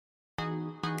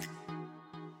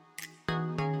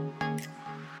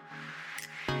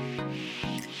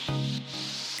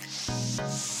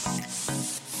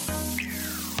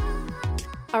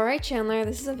All right, Chandler,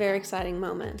 this is a very exciting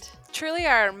moment. Truly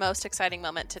our most exciting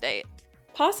moment to date.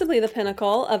 Possibly the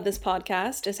pinnacle of this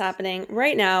podcast is happening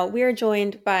right now. We are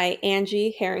joined by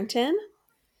Angie Harrington,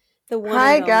 the one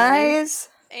Hi, and only, guys.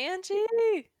 Angie!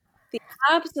 the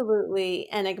absolutely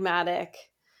enigmatic,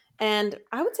 and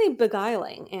I would say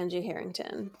beguiling Angie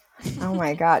Harrington. Oh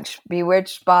my gosh.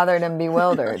 Bewitched, bothered, and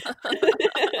bewildered.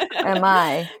 Am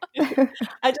I?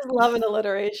 I just love an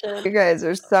alliteration. You guys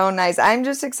are so nice. I'm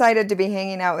just excited to be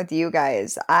hanging out with you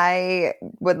guys. I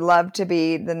would love to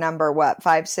be the number,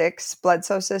 5'6"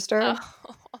 Bledsoe sister.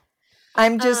 Oh.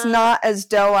 I'm just not as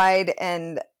doe-eyed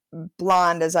and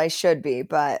blonde as I should be,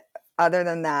 but other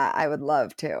than that, I would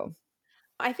love to.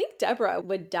 I think Deborah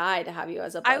would die to have you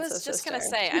as a Bledsoe I was just sister. going to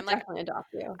say, She'd I'm like, definitely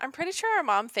adopt you. I'm pretty sure our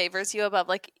mom favors you above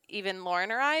like even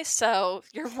Lauren or I, so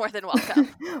you're more than welcome.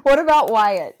 What about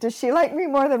Wyatt? Does she like me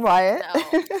more than Wyatt?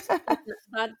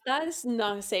 No. That is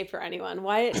not safe for anyone.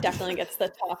 Wyatt definitely gets the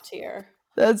top tier.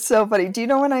 That's so funny. Do you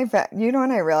know when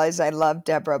I realized I loved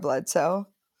Deborah Bledsoe?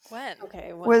 When?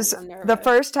 Okay, Was the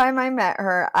first time I met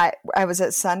her, I was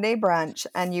at Sunday brunch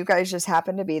and you guys just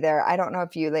happened to be there. I don't know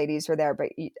if you ladies were there, but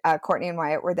Courtney and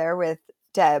Wyatt were there with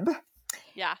Deb.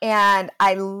 Yeah. And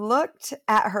I looked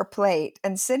at her plate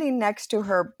and sitting next to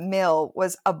her meal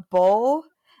was a bowl.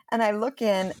 And I look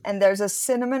in and there's a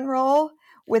cinnamon roll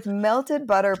with melted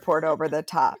butter poured over the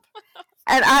top.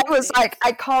 And I was like,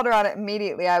 I called her on it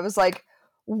immediately. I was like,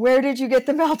 where did you get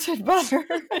the melted butter?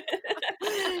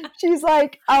 She's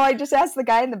like, oh, I just asked the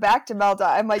guy in the back to melt it.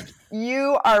 I'm like,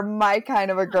 you are my kind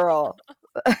of a girl.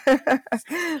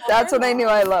 That's when I knew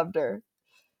I loved her.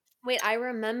 Wait, I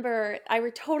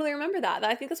totally remember that.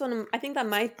 I think that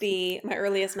might be my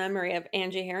earliest memory of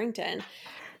Angie Harrington.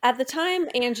 At the time,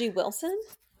 Angie Wilson.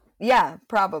 Yeah,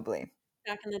 probably.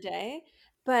 Back in the day.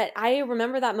 But I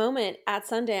remember that moment at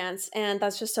Sundance, and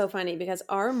that's just so funny because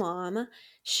our mom,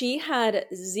 she had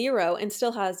zero and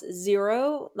still has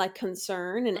zero like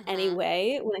concern in any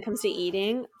way when it comes to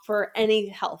eating for any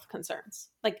health concerns.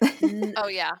 Like, oh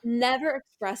yeah, never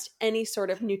expressed any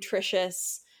sort of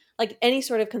any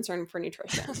sort of concern for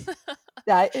nutrition.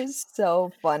 That is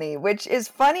so funny, which is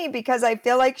funny because I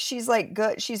feel like she's like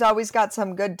good. She's always got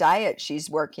some good diet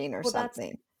she's working or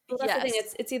something. That's the thing.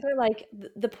 It's either like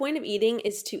the point of eating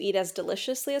is to eat as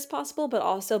deliciously as possible, but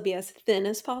also be as thin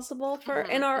as possible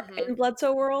in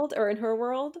Bledsoe world or in her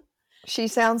world. She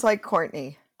sounds like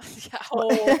Courtney. Yeah.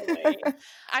 Totally.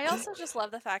 I also just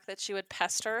love the fact that she would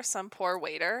pester some poor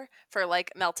waiter for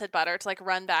like melted butter to like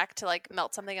run back to like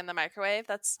melt something in the microwave.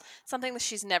 That's something that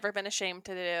she's never been ashamed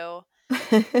to do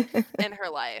in her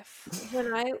life.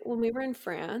 When we were in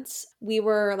France, we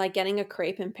were like getting a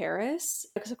crepe in Paris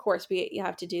because of course you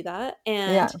have to do that.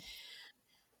 And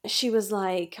she was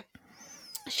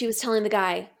telling the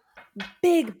guy,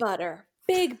 big butter,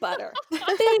 big butter,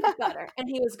 big butter. And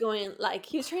he was going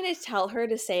he was trying to tell her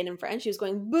to say it in French. He was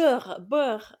going, beurre,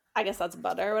 beurre. I guess that's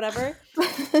butter or whatever.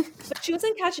 But she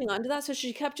wasn't catching on to that. So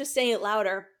she kept just saying it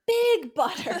louder. Big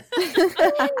butter. Big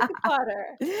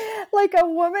butter. Like a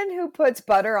woman who puts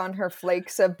butter on her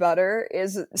flakes of butter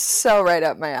is so right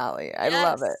up my alley. I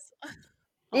love it.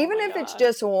 Even if it's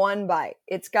just one bite,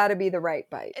 it's got to be the right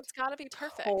bite. It's got to be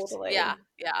perfect. Totally. Yeah.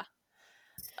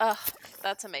 Ugh,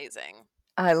 that's amazing.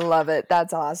 I love it.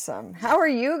 That's awesome. How are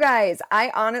you guys?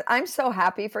 I'm so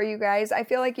happy for you guys. I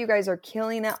feel like you guys are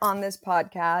killing it on this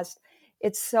podcast.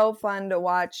 It's so fun to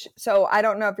watch. So I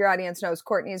don't know if your audience knows,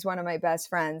 Courtney is one of my best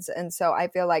friends. And so I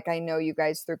feel like I know you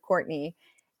guys through Courtney.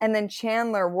 And then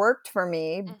Chandler worked for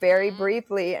me very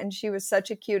briefly, and she was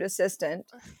such a cute assistant.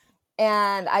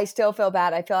 And I still feel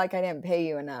bad. I feel like I didn't pay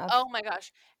you enough. Oh my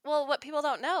gosh. Well, what people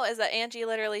don't know is that Angie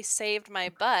literally saved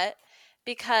my butt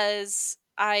because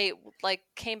I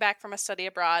came back from a study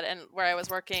abroad and where I was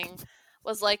working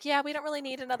was like, yeah, we don't really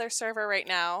need another server right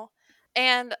now.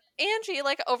 And Angie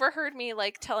overheard me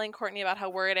telling Courtney about how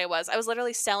worried I was. I was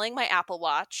literally selling my Apple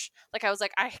Watch. I was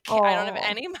like, I don't have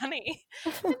any money.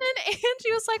 And then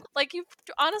Angie was like, you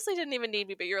honestly didn't even need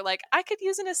me, but you're like, I could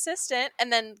use an assistant,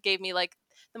 and then gave me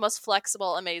the most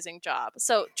flexible, amazing job.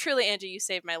 So truly, Angie, you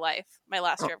saved my life my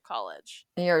last year of college.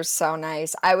 You're so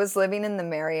nice. I was living in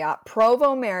the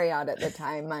Provo Marriott at the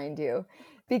time, mind you,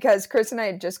 because Chris and I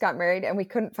had just got married and we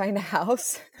couldn't find a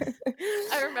house.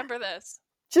 I remember this.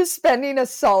 just spending a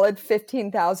solid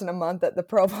 $15,000 a month at the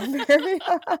Provo Marriott.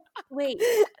 Wait,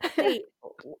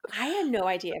 I had no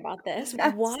idea about this.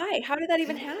 Yes. Why? How did that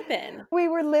even happen? We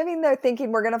were living there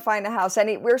thinking we're going to find a house. And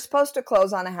we were supposed to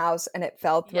close on a house and it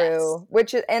fell through, Yes.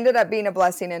 which ended up being a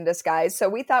blessing in disguise. So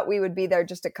we thought we would be there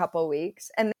just a couple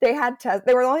weeks. And they were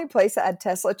the only place that had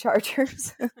Tesla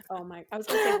chargers. Oh my, I was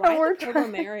going to say, why the Provo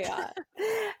Marriott?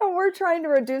 And we're trying to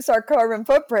reduce our carbon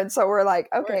footprint. So we're like,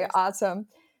 okay, awesome.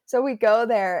 So we go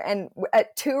there, and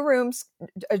at 2 rooms,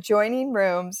 adjoining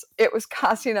rooms, it was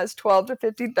costing us $12,000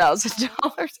 to $15,000.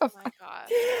 Oh my gosh.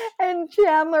 And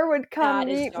Chandler would come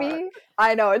meet me.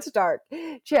 I know, it's dark.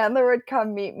 Chandler would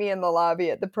come meet me in the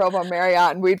lobby at the Provo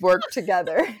Marriott, and we'd work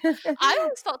together. I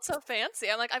always felt so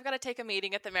fancy. I'm like, I've got to take a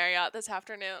meeting at the Marriott this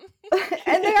afternoon.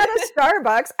 And they had a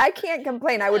Starbucks. I can't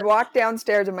complain. I would walk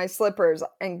downstairs in my slippers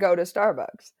and go to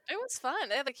Starbucks. It was fun.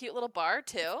 They had a cute little bar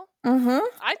too. Mm-hmm.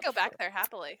 I'd go back there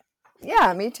happily.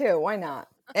 Yeah, me too. Why not?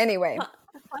 Anyway.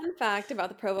 Fun fact about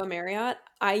the Provo Marriott,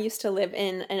 I used to live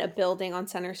in a building on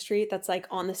Center Street that's like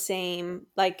on the same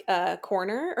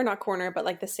corner, or not corner, but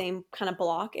like the same kind of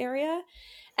block area.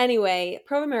 Anyway,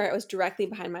 Provo Marriott was directly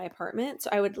behind my apartment. So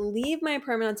I would leave my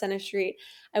apartment on Center Street.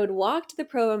 I would walk to the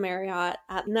Provo Marriott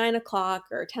at 9 o'clock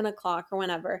or 10 o'clock or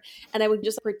whenever. And I would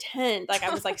just pretend like I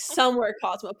was like somewhere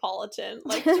cosmopolitan,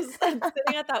 like just sitting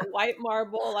at that white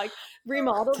marble, like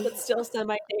remodeled, but still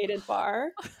semi-dated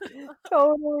bar.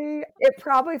 Totally. It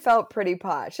probably felt pretty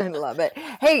posh. I love it.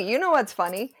 Hey, you know what's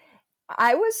funny?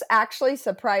 I was actually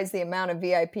surprised the amount of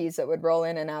VIPs that would roll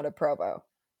in and out of Provo.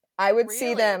 I would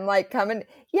see them like coming.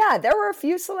 Yeah, there were a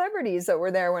few celebrities that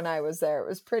were there when I was there. It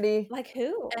was pretty. Like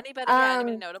who?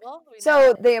 Anybody notable?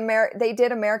 So they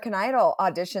did American Idol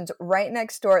auditions right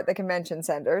next door at the convention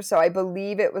center. So I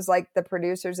believe it was like the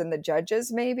producers and the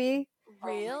judges, maybe.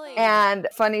 Really? And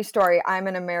funny story, I'm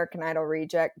an American Idol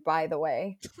reject, by the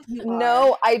way.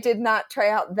 No, I did not try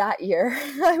out that year.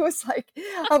 I was like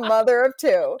a mother of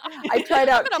 2. I tried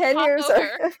out 10 years.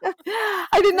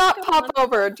 I did not pop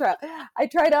over and try. I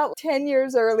tried out 10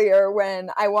 years earlier when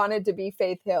I wanted to be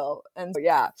Faith Hill. And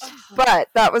yeah, but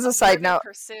that was a side note.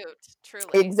 Pursuit, truly.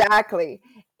 Exactly.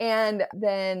 And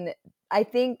then I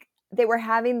think they were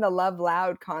having the Love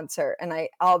Loud concert, and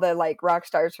all the like rock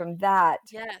stars from that.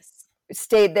 Yes.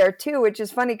 Stayed there too, which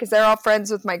is funny because they're all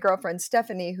friends with my girlfriend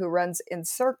Stephanie, who runs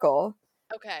Encircle.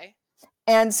 Okay.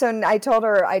 And so I told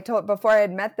before I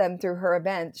had met them through her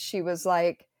event, she was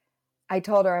like, I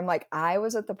told her, I'm like, I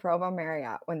was at the Provo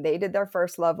Marriott when they did their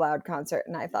first Love Loud concert,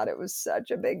 and I thought it was such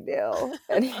a big deal.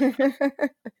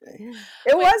 It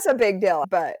was a big deal,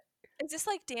 but is this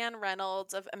like Dan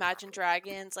Reynolds of Imagine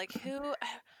Dragons? Like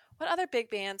what other big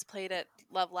bands played at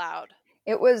Love Loud?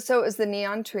 It was the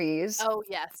Neon Trees. Oh,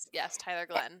 yes, Tyler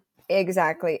Glenn.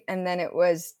 Exactly. And then it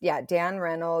was, Dan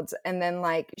Reynolds. And then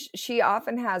like she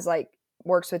often has like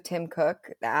works with Tim Cook,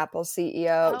 the Apple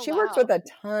CEO. She works with a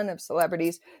ton of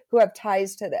celebrities who have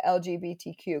ties to the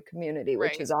LGBTQ community,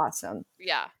 which is awesome.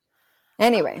 Yeah.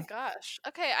 Anyway. Oh my gosh.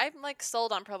 Okay, I'm like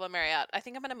sold on Provo Marriott. I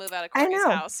think I'm going to move out of Courtney's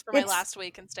house for my last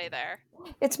week and stay there.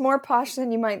 It's more posh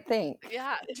than you might think.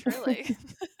 Yeah, truly.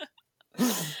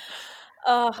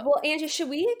 Well, Angie, should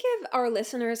we give our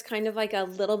listeners kind of like a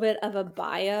little bit of a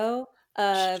bio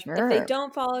of if they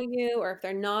don't follow you, or if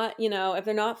they're not, if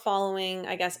they're not following,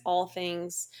 I guess, all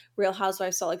things Real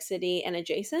Housewives Salt Lake City and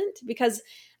adjacent? Because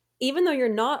even though you're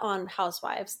not on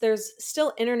Housewives, there's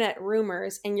still internet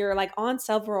rumors, and you're like on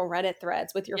several Reddit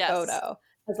threads with your photo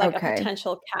as like a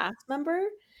potential cast member.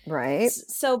 Right.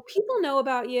 So people know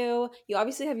about you. You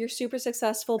obviously have your super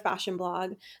successful fashion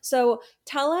blog. So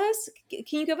tell us,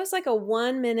 can you give us like a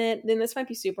 1 minute, then this might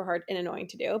be super hard and annoying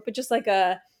to do, but just like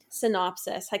a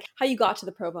synopsis, like how you got to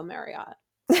the Provo Marriott.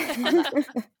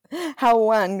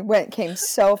 How came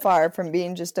so far from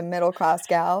being just a middle-class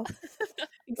gal.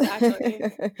 Exactly.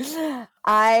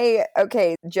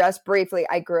 Just briefly,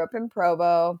 I grew up in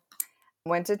Provo,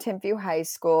 went to Timpview High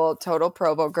School, total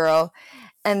Provo girl.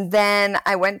 And then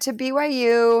I went to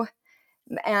BYU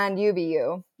and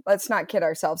UVU. Let's not kid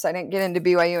ourselves. I didn't get into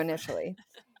BYU initially.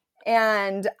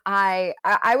 And I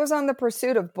was on the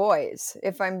pursuit of boys,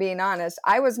 if I'm being honest.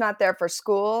 I was not there for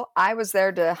school. I was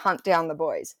there to hunt down the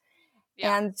boys.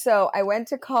 Yeah. And so I went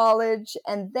to college,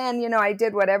 and then, I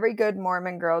did what every good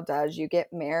Mormon girl does. You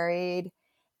get married,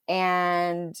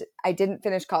 and I didn't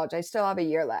finish college. I still have a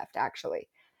year left, actually.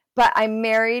 But I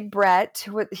married Brett.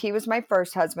 He was my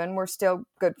first husband. We're still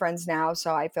good friends now,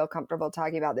 so I feel comfortable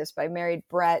talking about this. But I married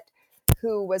Brett,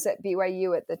 who was at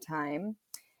BYU at the time.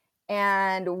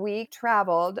 And we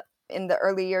traveled in the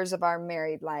early years of our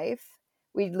married life.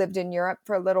 We lived in Europe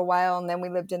for a little while, and then we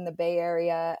lived in the Bay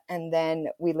Area, and then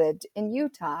we lived in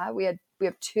Utah. We had We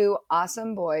have 2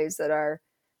 awesome boys that are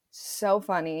so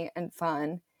funny and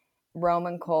fun, Rome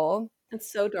and Cole.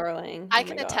 It's so darling. I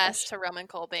can attest to Rome and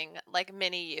Cole being like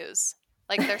mini yous.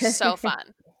 Like they're so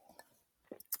fun.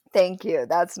 Thank you.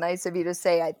 That's nice of you to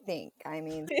say, I think. I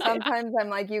mean, sometimes I'm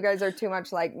like, you guys are too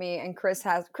much like me. And Chris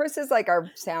is like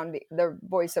the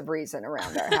voice of reason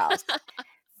around our house.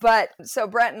 But so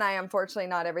Brett and I, unfortunately,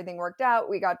 not everything worked out.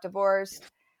 We got divorced.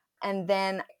 And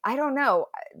then, I don't know,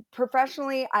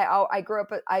 professionally, I grew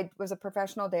up, I was a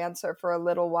professional dancer for a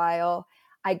little while.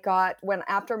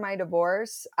 After my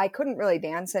divorce, I couldn't really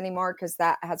dance anymore because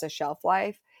that has a shelf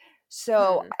life.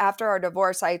 So after our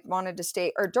divorce, I wanted to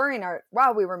stay, or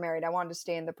while we were married, I wanted to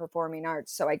stay in the performing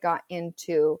arts. So I got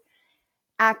into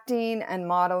acting and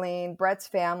modeling. Brett's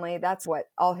family, that's what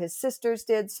all his sisters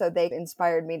did. So they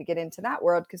inspired me to get into that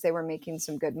world because they were making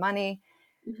some good money.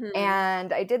 Mm-hmm.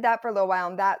 And I did that for a little while,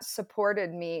 and that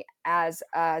supported me as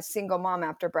a single mom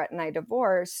after Brett and I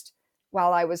divorced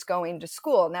while I was going to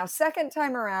school. Now, second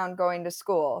time around going to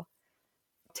school,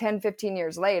 10, 15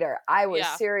 years later, I was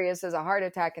serious as a heart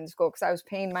attack in school because I was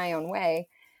paying my own way.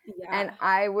 Yeah. And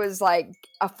I was like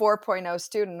a 4.0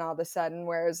 student all of a sudden,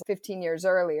 whereas 15 years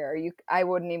earlier, I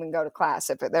wouldn't even go to class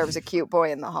if there was a cute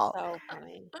boy in the hall. So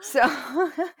funny. So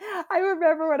I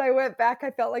remember when I went back,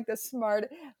 I felt like the smart.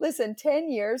 Listen, 10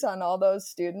 years on all those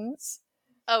students.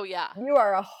 Oh, yeah. You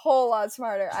are a whole lot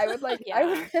smarter. I would like,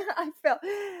 I felt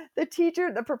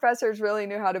the professors really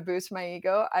knew how to boost my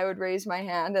ego. I would raise my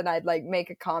hand and I'd like make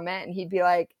a comment and he'd be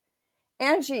like,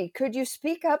 Angie, could you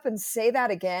speak up and say that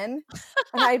again?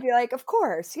 And I'd be like, of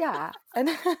course, yeah. And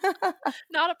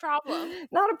not a problem.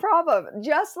 Not a problem.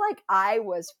 Just like I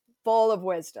was full of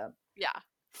wisdom. Yeah.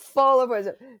 Full of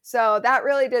wisdom. So that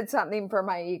really did something for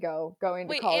my ego going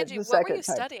to college. Angie, what were you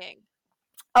studying?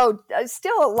 Oh,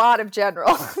 still a lot of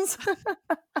generals.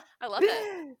 I love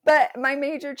it. But my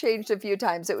major changed a few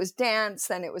times. It was dance,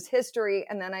 then it was history,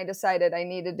 and then I decided I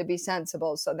needed to be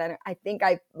sensible. So then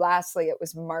lastly, it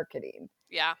was marketing.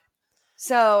 Yeah.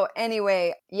 So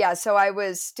anyway, so I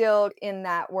was still in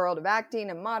that world of acting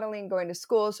and modeling, going to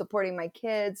school, supporting my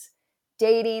kids,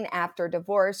 dating after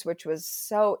divorce, which was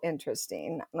so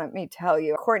interesting. Let me tell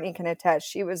you, Courtney can attest,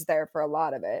 she was there for a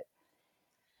lot of it.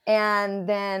 And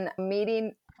then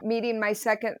meeting my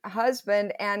second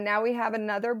husband, and now we have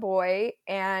another boy.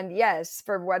 And yes,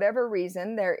 for whatever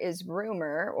reason, there is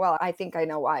rumor. Well, I think I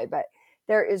know why, but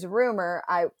there is rumor.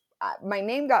 My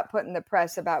name got put in the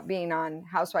press about being on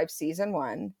Housewives season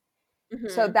 1. Mm-hmm.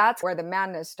 So that's where the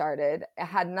madness started. It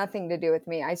had nothing to do with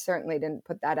me. I certainly didn't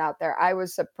put that out there. I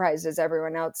was surprised as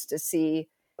everyone else to see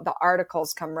the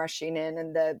articles come rushing in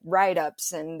and the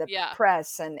write-ups and the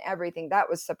press and everything. That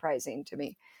was surprising to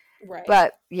me. Right.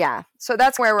 But yeah, so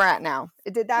that's where we're at now.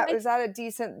 Was that a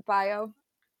decent bio?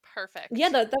 Perfect. Yeah,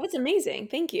 that was amazing.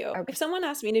 Thank you. Okay. If someone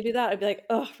asked me to do that, I'd be like,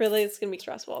 oh, really? It's going to be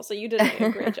stressful. So you did a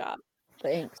great job.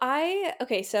 Thanks.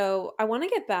 So I want to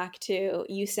get back to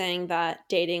you saying that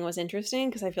dating was interesting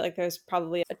because I feel like there's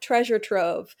probably a treasure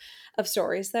trove of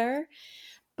stories there.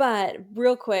 But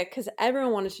real quick, because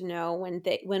everyone wanted to know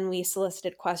when we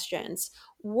solicited questions,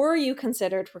 were you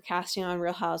considered for casting on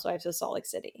Real Housewives of Salt Lake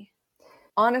City?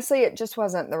 Honestly, it just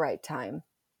wasn't the right time.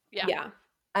 Yeah.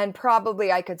 And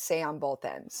probably I could say on both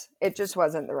ends. It just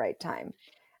wasn't the right time.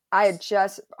 I think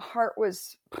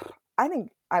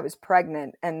I was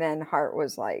pregnant and then Hart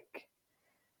was like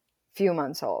a few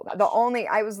months old.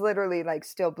 I was literally like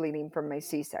still bleeding from my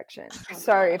C-section.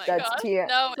 Sorry if that's TMI.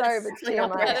 No, sorry if it's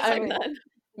TMI.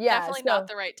 Definitely not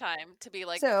the right time to be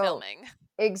like filming.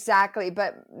 Exactly.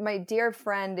 But my dear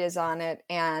friend is on it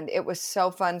and it was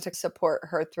so fun to support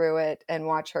her through it and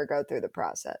watch her go through the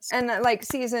process. And like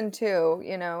season 2,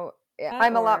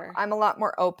 I'm a lot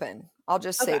more open. I'll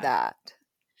just say that.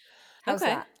 How's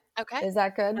that? Okay. Is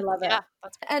that good? I love it. Yeah,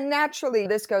 and naturally,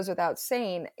 this goes without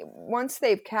saying, once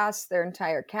they've cast their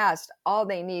entire cast, all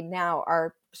they need now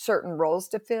are certain roles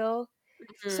to fill.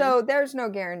 Mm-hmm. So there's no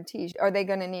guarantee. Are they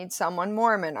going to need someone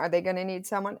Mormon? Are they going to need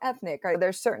someone ethnic?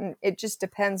 It just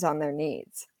depends on their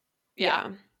needs. Yeah.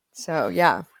 So,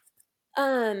 yeah.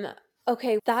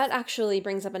 Okay, that actually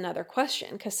brings up another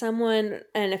question because someone,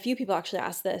 and a few people actually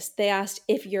asked this, they asked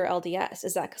if you're LDS.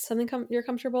 Is that something you're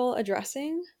comfortable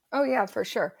addressing? Oh, yeah, for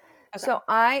sure. Okay. So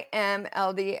I am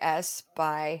LDS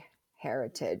by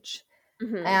heritage.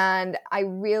 Mm-hmm. And I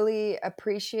really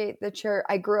appreciate the church.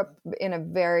 I grew up in a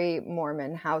very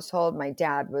Mormon household. My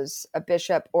dad was a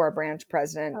bishop or a branch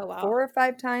president 4 or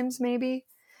 5 times maybe.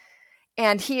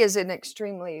 And he is an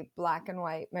extremely black and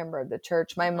white member of the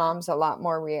church. My mom's a lot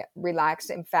more relaxed.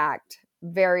 In fact,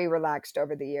 very relaxed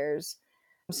over the years.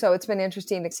 So it's been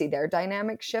interesting to see their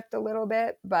dynamic shift a little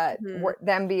bit, but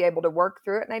them be able to work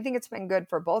through it. And I think it's been good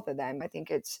for both of them. I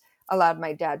think it's allowed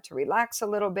my dad to relax a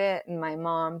little bit and my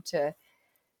mom to,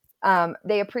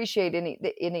 they appreciate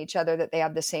in each other that they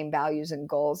have the same values and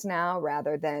goals now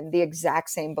rather than the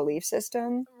exact same belief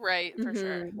system. Right, for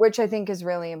sure. Which I think is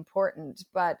really important.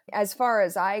 But as far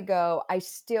as I go, I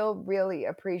still really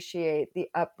appreciate the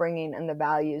upbringing and the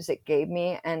values it gave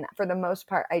me. And for the most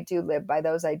part, I do live by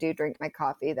those. I do drink my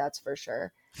coffee, that's for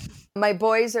sure. My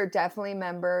boys are definitely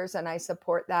members and I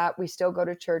support that. We still go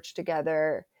to church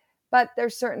together. But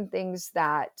there's certain things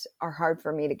that are hard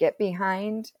for me to get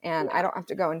behind. And I don't have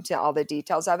to go into all the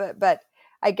details of it. But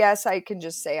I guess I can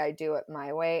just say I do it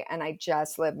my way. And I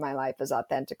just live my life as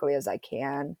authentically as I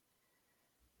can.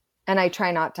 And I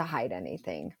try not to hide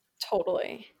anything.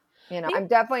 Totally. I'm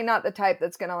definitely not the type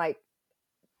that's going to like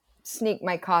sneak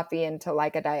my coffee into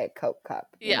like a Diet Coke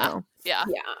cup. Yeah.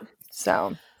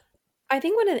 So I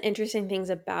think one of the interesting things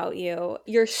about you,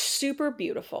 you're super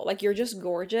beautiful. Like you're just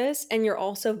gorgeous and you're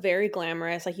also very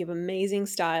glamorous. Like you have amazing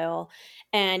style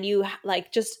and you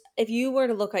like just, if you were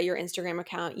to look at your Instagram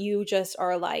account, you just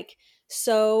are like,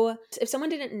 so if someone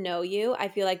didn't know you, I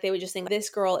feel like they would just think this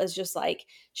girl is just like,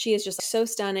 she is just so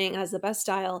stunning, has the best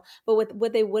style. But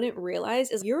what they wouldn't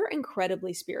realize is you're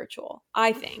incredibly spiritual,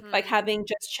 I think. Like having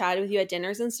just chatted with you at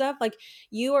dinners and stuff, like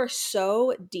you are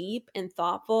so deep and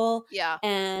thoughtful. Yeah.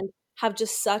 And have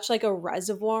just such like a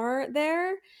reservoir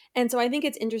there. And so I think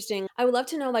it's interesting. I would love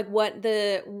to know like what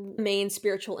the main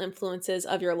spiritual influences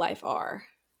of your life are.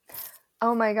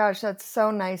 Oh my gosh, that's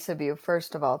so nice of you.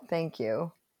 First of all, thank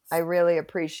you. I really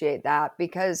appreciate that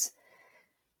because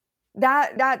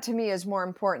that to me is more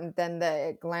important than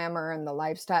the glamour and the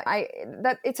lifestyle.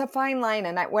 It's a fine line.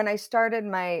 And when I started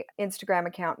my Instagram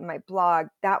account and my blog,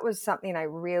 that was something I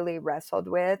really wrestled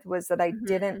with, was that I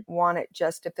didn't want it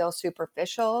just to feel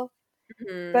superficial.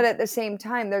 But at the same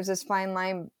time, there's this fine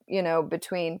line,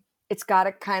 between it's got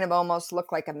to kind of almost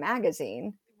look like a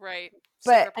magazine. Right.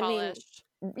 But super polished.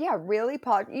 Really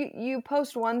polished. You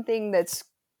post one thing that's,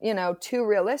 too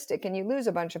realistic and you lose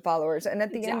a bunch of followers. And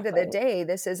at the end of the day,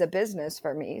 this is a business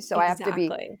for me. So I have to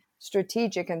be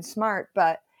strategic and smart.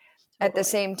 But at the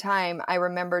same time, I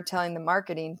remember telling the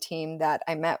marketing team that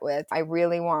I met with, I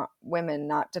really want women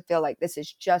not to feel like this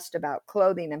is just about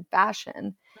clothing and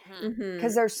fashion.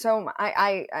 Because there's so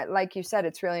I like you said,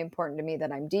 it's really important to me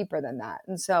that I'm deeper than that.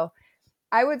 And so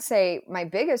I would say my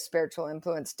biggest spiritual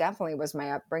influence definitely was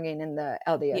my upbringing in the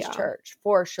LDS church,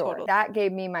 for sure. Totally. That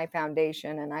gave me my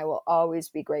foundation and I will always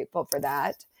be grateful for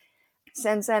that.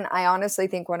 Since then, I honestly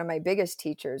think one of my biggest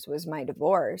teachers was my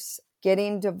divorce.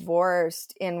 Getting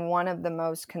divorced in one of the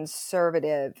most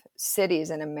conservative cities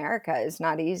in America is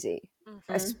not easy.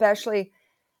 Especially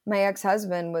my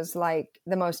ex-husband was like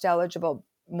the most eligible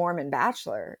Mormon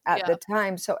bachelor at the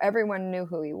time. So everyone knew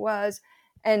who he was.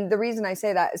 And the reason I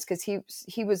say that is because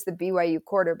he was the BYU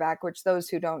quarterback, which those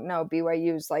who don't know,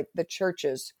 BYU is like the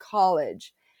church's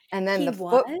college. And then and the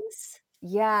football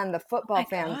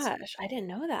fans. Gosh, I didn't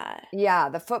know that. Yeah,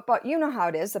 the football, you know how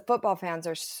it is. The football fans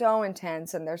are so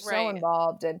intense and they're so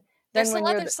involved. And then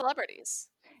they're celebrities.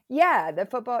 Yeah, the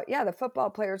football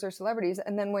players are celebrities.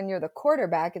 And then when you're the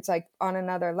quarterback, it's like on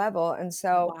another level. And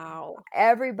so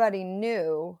everybody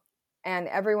knew and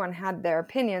everyone had their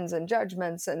opinions and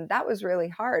judgments. And that was really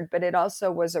hard. But it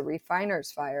also was a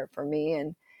refiner's fire for me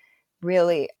and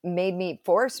really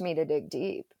forced me to dig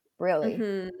deep,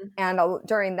 really. And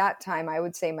during that time, I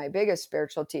would say my biggest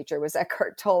spiritual teacher was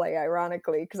Eckhart Tolle,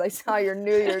 ironically, because I saw your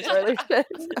New Year's resolution.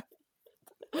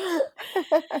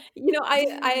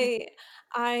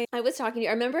 I was talking to you.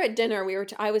 I remember at dinner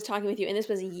I was talking with you, and this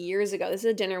was years ago. This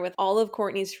is a dinner with all of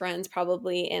Courtney's friends,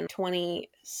 probably in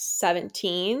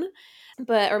 2017,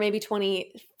 or maybe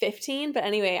 2015. But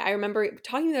anyway, I remember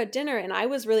talking about dinner, and I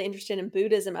was really interested in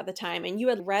Buddhism at the time. And you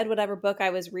had read whatever book I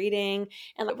was reading,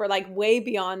 and were like way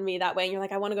beyond me that way. And you're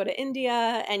like, I want to go to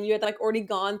India, and you had like already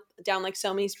gone down like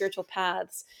so many spiritual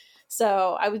paths.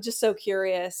 So I was just so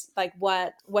curious, like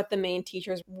what the main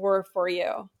teachers were for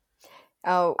you.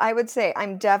 Oh, I would say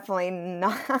I've definitely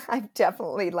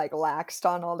like laxed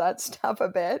on all that stuff a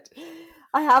bit.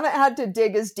 I haven't had to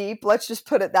dig as deep, let's just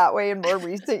put it that way, in more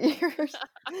recent years.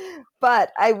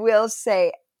 But I will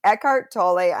say Eckhart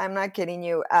Tolle, I'm not kidding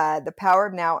you, The Power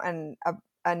of Now and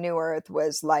A New Earth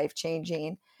was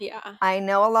life-changing. Yeah. I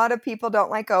know a lot of people don't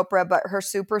like Oprah, but her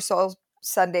Super Soul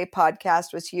Sunday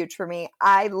podcast was huge for me.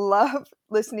 I love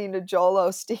listening to Joel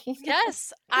Osteen.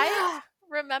 Yes, I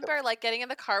remember like getting in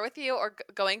the car with you or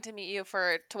going to meet you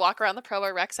to walk around the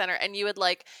Provo Rec Center, and you would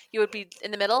be in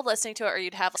the middle of listening to it, or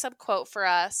you'd have some quote for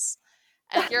us,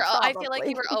 And I feel like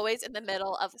you were always in the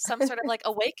middle of some sort of like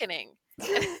awakening.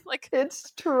 Like,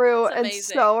 it's true. it's And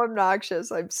amazing. so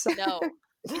obnoxious. I'm so No.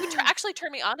 You actually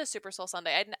turned me on to Super Soul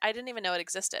Sunday. I didn't even know it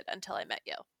existed until I met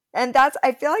you. And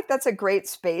I feel like that's a great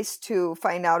space to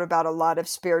find out about a lot of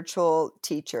spiritual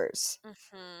teachers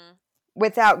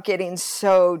without getting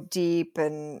so deep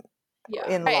and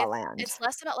in La Land. It's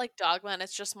less about like dogma, and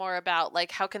it's just more about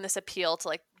like how can this appeal to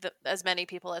like as many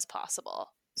people as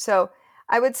possible. So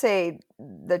I would say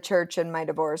the church and my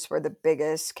divorce were the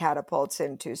biggest catapults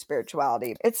into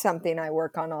spirituality. It's something I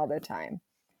work on all the time.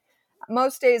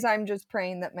 Most days I'm just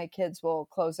praying that my kids will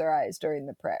close their eyes during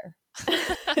the prayer.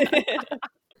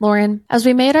 Lauren, as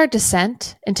we made our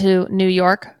descent into New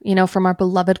York, from our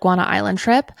beloved Guana Island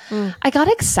trip, I got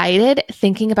excited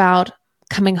thinking about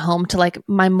coming home to like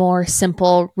my more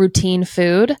simple routine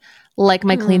food, like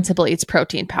my Clean Simple Eats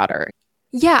protein powder.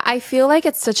 Yeah, I feel like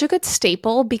it's such a good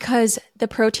staple because the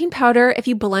protein powder, if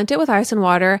you blend it with ice and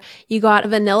water, you got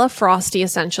vanilla frosty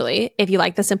essentially, if you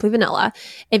like the Simply Vanilla.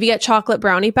 If you get chocolate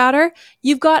brownie batter,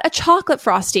 you've got a chocolate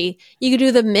frosty. You could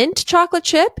do the mint chocolate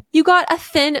chip, you got a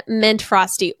thin mint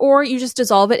frosty, or you just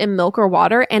dissolve it in milk or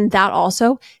water, and that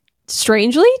also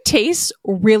strangely tastes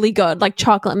really good, like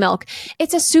chocolate milk.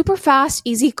 It's a super fast,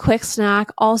 easy, quick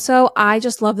snack. Also, I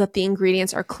just love that the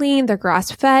ingredients are clean, they're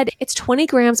grass-fed. It's 20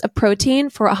 grams of protein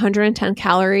for 110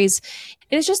 calories.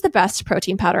 It is just the best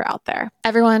protein powder out there.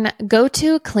 Everyone, go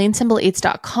to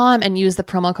cleansimpleeats.com and use the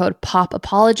promo code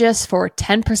POPAPOLOGIST for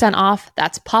 10% off.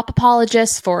 That's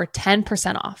POPAPOLOGIST for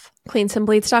 10% off.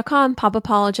 Cleansimpleeats.com,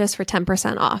 POPAPOLOGIST for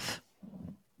 10% off.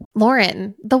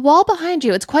 Lauren, the wall behind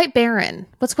you, it's quite barren.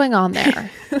 What's going on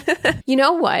there? You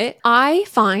know what? I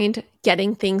find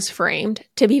getting things framed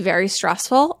to be very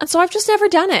stressful, and so I've just never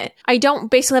done it. I don't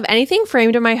basically have anything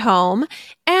framed in my home,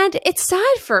 and it's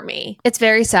sad for me. It's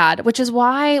very sad, which is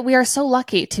why we are so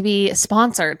lucky to be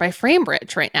sponsored by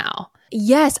FrameBridge right now.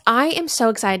 Yes, I am so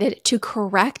excited to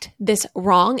correct this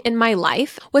wrong in my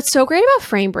life. What's so great about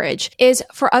FrameBridge is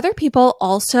for other people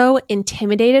also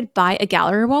intimidated by a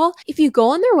gallery wall, if you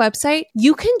go on their website,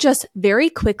 you can just very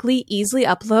quickly, easily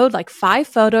upload like 5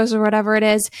 photos or whatever it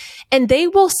is, and they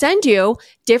will send you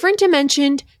different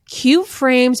dimensioned, cute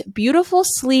frames, beautiful,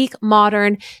 sleek,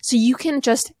 modern, so you can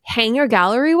just hang your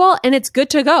gallery wall and it's good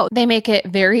to go. They make it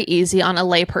very easy on a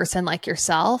layperson like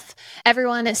yourself.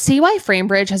 Everyone, see why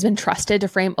FrameBridge has been trusted to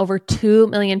frame over 2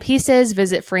 million pieces.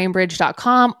 Visit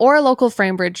framebridge.com or a local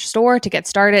FrameBridge store to get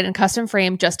started and custom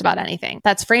frame just about anything.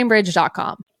 That's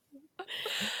framebridge.com.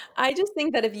 I just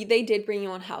think that if they did bring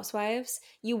you on Housewives,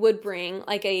 you would bring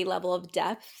like a level of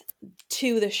depth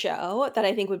to the show that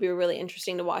I think would be really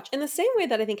interesting to watch. In the same way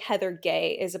that I think Heather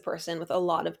Gay is a person with a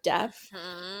lot of depth.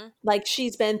 Like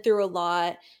she's been through a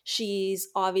lot. She's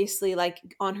obviously like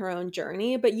on her own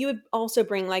journey, but you would also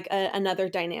bring like another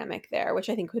dynamic there, which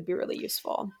I think would be really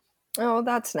useful. Oh,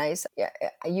 that's nice. Yeah,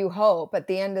 you hope. At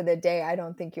the end of the day, I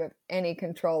don't think you have any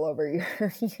control over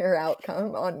your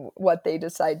outcome on what they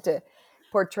decide to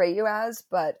portray you as,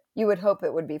 but you would hope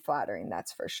it would be flattering.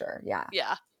 That's for sure. Yeah.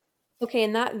 Yeah. Okay,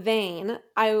 in that vein,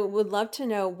 I would love to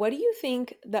know, what do you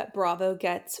think that Bravo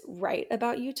gets right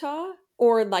about Utah,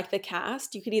 or like the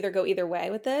cast? You could either go either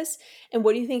way with this. And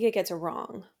what do you think it gets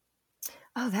wrong?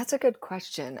 Oh, that's a good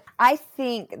question. I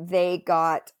think they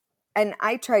got, and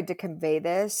I tried to convey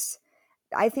this,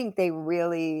 I think they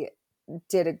really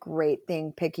did a great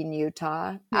thing picking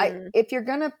Utah. If you're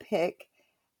going to pick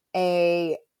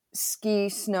a ski,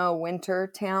 snow,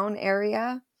 winter town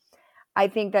area, I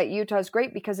think that Utah is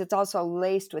great because it's also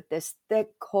laced with this thick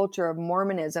culture of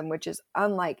Mormonism, which is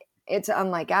unlike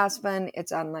Aspen,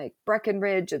 it's unlike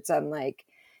Breckenridge, it's unlike,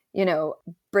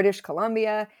 British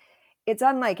Columbia. It's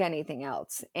unlike anything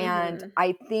else. And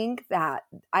I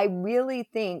really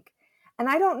think, and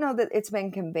I don't know that it's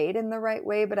been conveyed in the right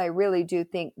way, but I really do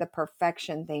think the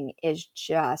perfection thing is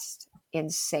just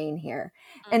insane here.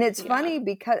 And it's funny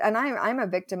because, and I'm a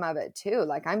victim of it too.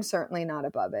 Like I'm certainly not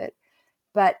above it.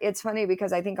 But it's funny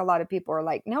because I think a lot of people are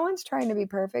like, no one's trying to be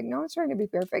perfect. No one's trying to be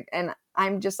perfect. And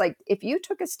I'm just like, if you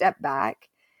took a step back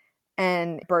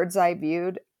and bird's eye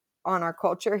viewed on our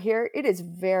culture here, it is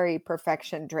very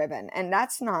perfection driven. And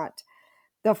that's not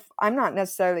I'm not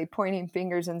necessarily pointing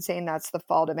fingers and saying that's the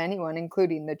fault of anyone,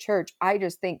 including the church. I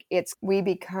just think we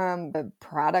become the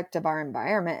product of our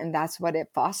environment, and that's what it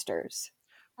fosters.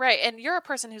 Right. And you're a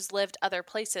person who's lived other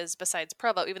places besides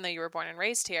Provo, even though you were born and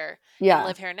raised here and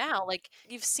live here now. Like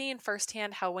you've seen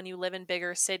firsthand how when you live in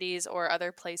bigger cities or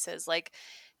other places, like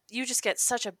you just get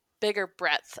such a bigger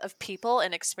breadth of people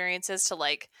and experiences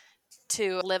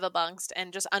to live amongst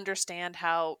and just understand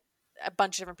how a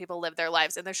bunch of different people live their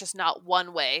lives. And there's just not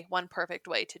one perfect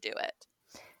way to do it.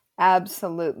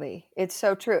 Absolutely. It's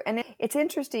so true. And it's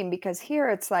interesting because here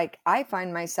it's like I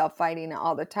find myself fighting it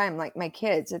all the time. Like my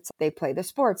kids, it's they play the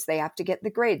sports, they have to get the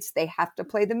grades, they have to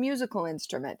play the musical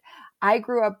instrument. I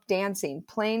grew up dancing,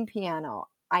 playing piano.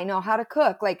 I know how to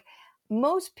cook. Like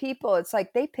most people, it's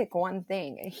like they pick one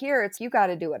thing. Here it's you got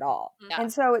to do it all. Yeah.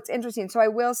 And so it's interesting. So I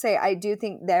will say I do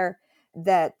think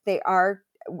that they are,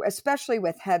 especially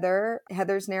with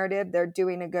Heather's narrative, they're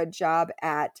doing a good job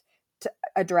at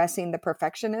addressing the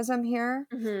perfectionism here.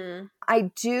 Mm-hmm. I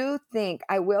do think,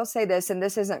 I will say this, and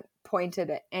this isn't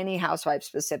pointed at any housewife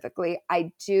specifically.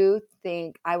 I do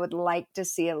think I would like to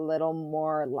see a little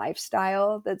more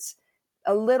lifestyle that's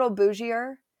a little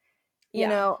bougier. You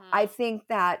know, I think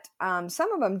that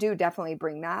some of them do definitely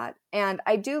bring that. And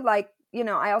I do like, you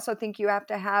know, I also think you have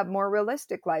to have more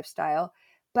realistic lifestyle.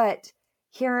 But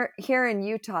here in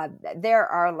Utah, there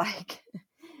are like,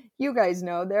 you guys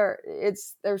know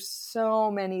there's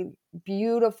so many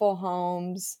beautiful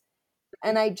homes.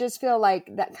 And I just feel like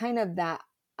that kind of that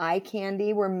eye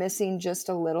candy we're missing just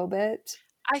a little bit.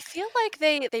 I feel like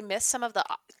they miss some of the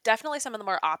definitely some of the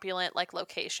more opulent like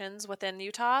locations within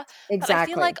Utah. But I feel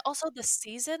Exactly. like also the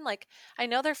season, like I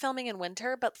know they're filming in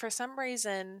winter, but for some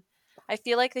reason I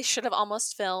feel like they should have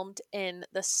almost filmed in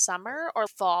the summer or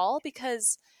fall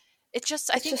because it's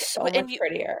just I It's think just so much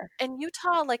prettier. in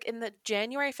Utah, like in the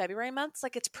January, February months,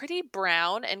 like it's pretty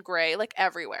brown and gray like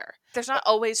everywhere. There's not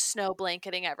always snow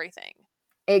blanketing everything.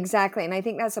 Exactly. And I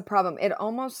think that's a problem. It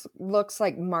almost looks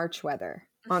like March weather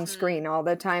on screen all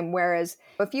the time. Whereas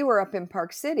if you were up in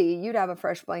Park City, you'd have a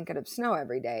fresh blanket of snow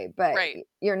every day, but Right.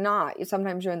 you're not.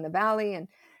 Sometimes you're in the valley. And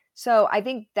so I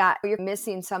think that you're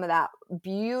missing some of that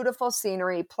beautiful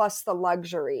scenery plus the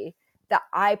luxury that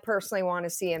I personally want to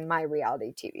see in my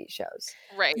reality TV shows.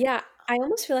 Right. Yeah, I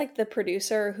almost feel like the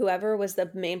producer, whoever was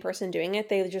the main person doing it,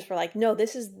 they just were like, no,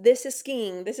 this is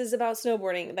skiing. This is about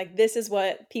snowboarding. Like this is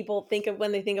what people think of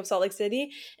when they think of Salt Lake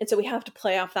City. And so we have to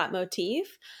play off that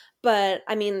motif. But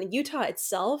I mean, Utah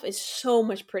itself is so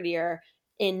much prettier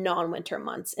in non-winter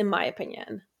months, in my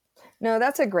opinion. No,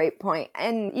 that's a great point.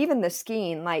 And even the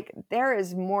skiing, like there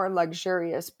is more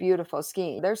luxurious, beautiful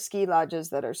skiing. There's ski lodges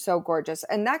that are so gorgeous.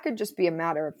 And that could just be a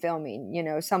matter of filming. You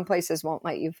know, some places won't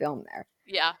let you film there.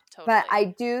 Yeah, totally. But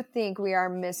I do think we are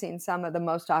missing some of the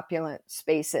most opulent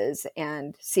spaces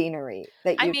and scenery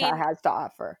that Utah has to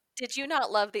offer. Did you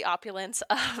not love the opulence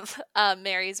of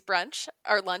Mary's brunch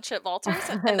or lunch at Walter's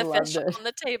and the fish on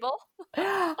the table?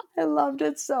 I loved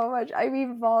it so much. I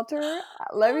mean, Walter,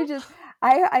 let me just,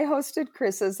 I hosted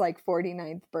Chris's like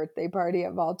 49th birthday party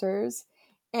at Walter's,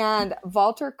 and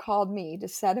Walter called me to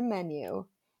set a menu.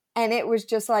 And it was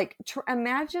just like,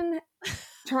 imagine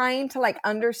trying to like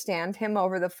understand him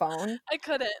over the phone. I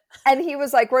couldn't. And he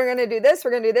was like, we're going to do this.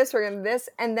 We're going to do this. We're going to do this.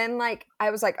 And then like,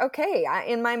 I was like, okay,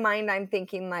 in my mind, I'm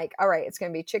thinking like, all right, it's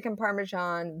going to be chicken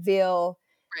Parmesan, veal.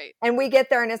 Right. And we get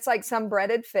there and it's like some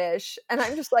breaded fish. And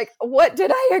I'm just like, what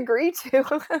did I agree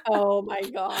to? Oh my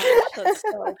gosh. That's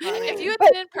so funny. If you had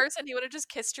been in person, he would have just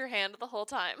kissed your hand the whole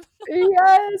time.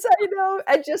 Yes, I know.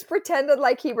 And just pretended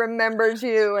like he remembers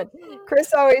you. And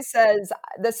Chris always says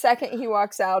the second he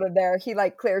walks out of there, he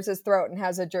like clears his throat and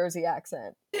has a Jersey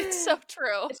accent. It's so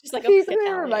true. It's just like He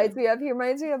reminds me of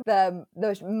the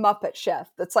Muppet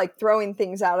Chef that's like throwing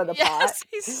things out of the pot. Yes,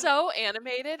 he's so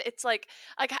animated. It's like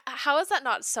how is that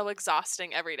not so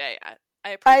exhausting every day?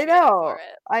 I appreciate I know. it for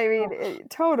it. I mean,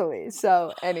 totally.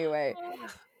 So anyway.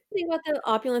 Think about the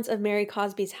opulence of Mary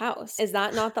Cosby's house. Is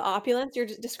that not the opulence you're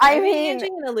describing, Angie,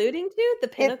 and alluding to? The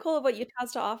pinnacle of what Utah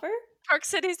has to offer? Park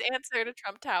City's answer to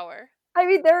Trump Tower. I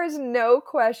mean, there is no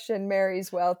question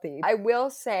Mary's wealthy. I will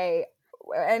say,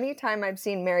 anytime I've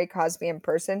seen Mary Cosby in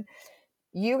person,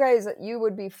 you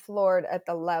would be floored at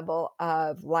the level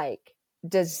of like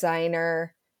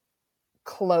designer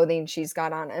clothing she's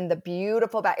got on and the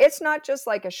beautiful bag. It's not just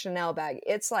like a Chanel bag.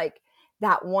 It's like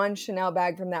that one Chanel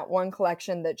bag from that one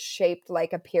collection that's shaped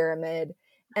like a pyramid.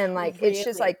 And like, it's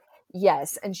just like,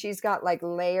 yes. And she's got like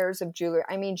layers of jewelry.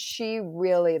 I mean, she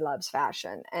really loves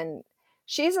fashion and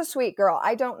she's a sweet girl.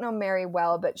 I don't know Mary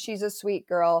well, but she's a sweet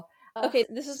girl. Okay,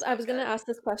 I was going to ask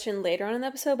this question later on in the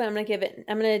episode, but I'm going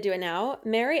to do it now.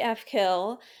 Mary F.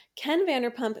 Kill, Ken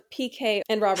Vanderpump, PK,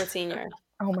 and Robert Sr.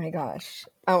 Oh my gosh.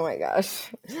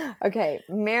 Okay,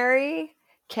 Mary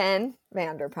Ken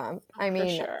Vanderpump. I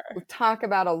mean, talk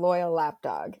about a loyal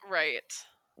lapdog. Right.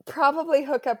 Probably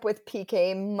hook up with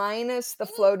PK minus the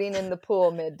floating in the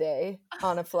pool midday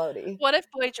on a floaty. What if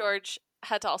Boy George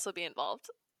had to also be involved?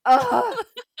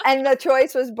 And the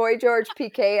choice was Boy George,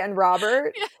 PK, and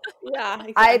Robert. Yeah,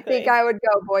 exactly. I think I would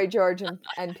go Boy George and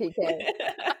PK.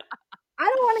 I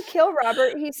don't want to kill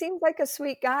Robert? He seems like a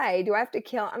sweet guy. Do I have to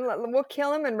kill him? We'll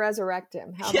kill him and resurrect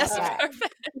him. How about that?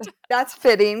 Perfect. That's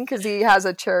fitting because he has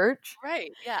a church.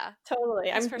 Right, yeah.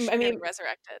 Totally. He's for sure getting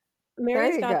resurrected.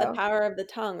 Mary's got the go. power of the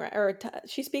tongue, right? Or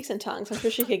she speaks in tongues. I'm sure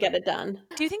she could get it done.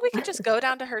 Do you think we could just go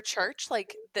down to her church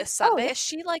like this Sunday? Is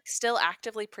she like still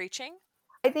actively preaching?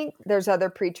 I think there's other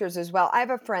preachers as well. I have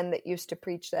a friend that used to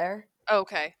preach there.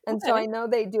 Okay. And so I know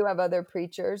they do have other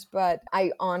preachers, but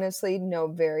I honestly know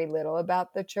very little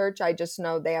about the church. I just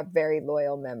know they have very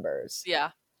loyal members.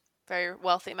 Yeah. Very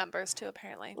wealthy members too,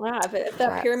 apparently. Wow, if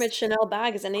that Pyramid Chanel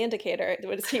bag is an indicator, it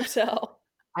would seem so.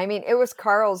 I mean, it was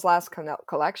Carl's last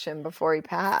collection before he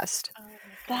passed. Oh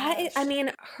that is, I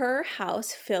mean, her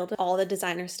house filled with all the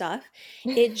designer stuff.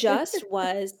 It just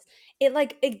was,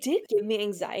 it did give me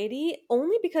anxiety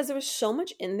only because there was so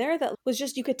much in there that was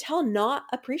just, you could tell, not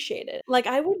appreciated. Like,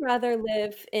 I would rather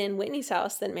live in Whitney's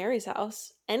house than Mary's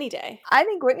house any day. I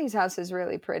think Whitney's house is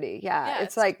really pretty. Yeah,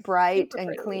 it's like bright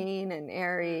and clean and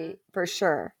airy for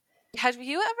sure. Have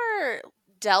you ever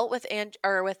dealt with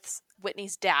with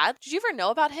Whitney's dad? Did you ever know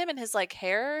about him and his like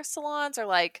hair salons or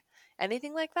like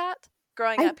anything like that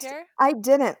growing up here? I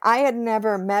didn't. I had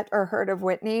never met or heard of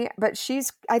Whitney, but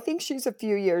I think she's a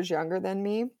few years younger than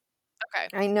me. Okay.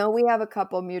 I know we have a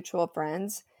couple mutual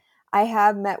friends. I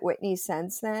have met Whitney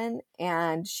since then,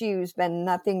 and she's been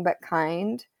nothing but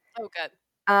kind. Oh, good.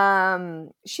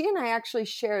 She and I actually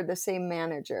share the same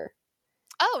manager.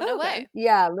 Oh, no way.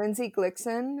 Yeah, Lindsay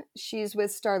Glickson. She's with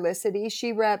Starlicity.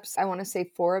 She reps, I want to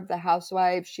say 4 of the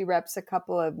housewives. She reps a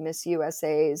couple of Miss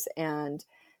USAs and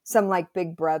some like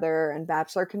Big Brother and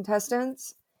Bachelor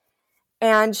contestants.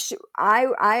 And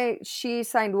she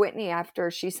signed Whitney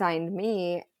after she signed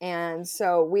me. And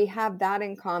so we have that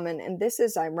in common. And this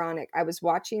is ironic. I was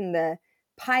watching the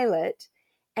pilot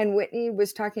and Whitney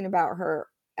was talking about her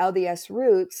LDS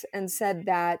roots and said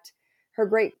that her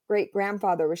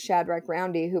great-great-grandfather was Shadrach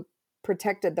Roundy, who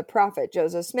protected the prophet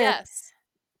Joseph Smith. Yes.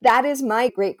 That is my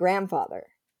great-grandfather.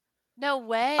 No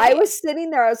way. I was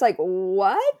sitting there. I was like,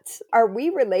 what? Are we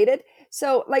related?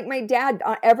 So like my dad,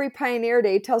 every Pioneer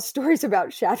Day tells stories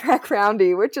about Shadrach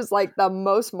Roundy, which is like the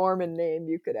most Mormon name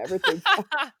you could ever think of.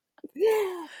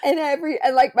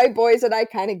 and like my boys and I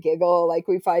kind of giggle, like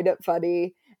we find it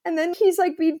funny. And then he's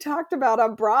like being talked about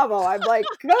on Bravo. I'm like,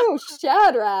 go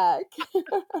Shadrach.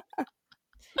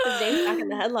 His name's back in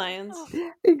the headlines.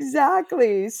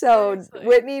 Exactly. So seriously.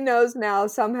 Whitney knows now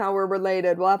somehow we're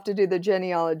related. We'll have to do the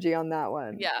genealogy on that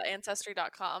one. Yeah,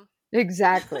 ancestry.com.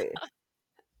 Exactly.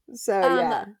 So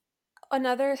yeah.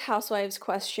 Another housewives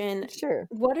question. Sure.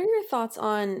 What are your thoughts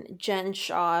on Jen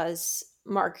Shah's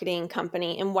marketing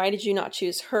company, and why did you not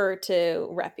choose her to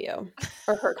rep you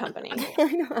or her company?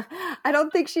 I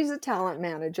don't think she's a talent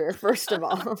manager, first of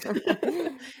all.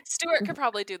 Stuart could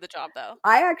probably do the job though.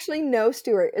 I actually know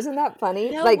Stuart. Isn't that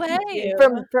funny? No like way.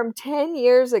 From 10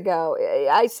 years ago,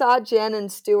 I saw Jen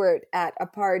and Stuart at a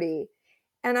party.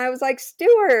 And I was like,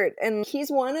 Stuart. And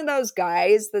he's one of those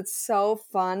guys that's so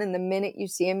fun. And the minute you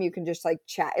see him, you can just like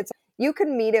chat. It's you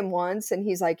can meet him once and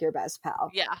he's like your best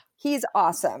pal. Yeah. He's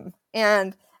awesome.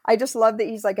 And I just love that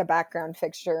he's like a background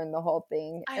fixture in the whole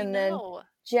thing. Then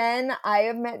Jen, I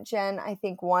have met Jen, I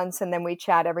think once, and then we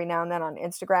chat every now and then on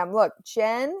Instagram. Look,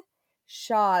 Jen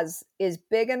Shah's is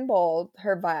big and bold,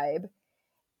 her vibe.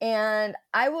 And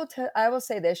I will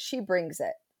say this, she brings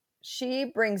it. She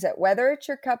brings it, whether it's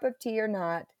your cup of tea or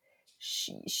not.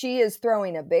 She is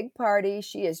throwing a big party.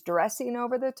 She is dressing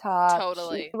over the top.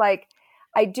 Totally.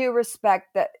 I do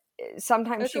respect that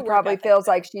sometimes she probably feels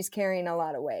like she's carrying a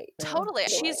lot of weight. Totally.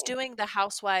 She's doing the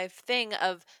housewife thing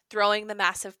of throwing the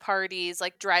massive parties,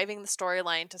 like driving the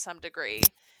storyline to some degree.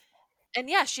 And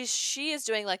yeah, she is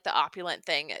doing like the opulent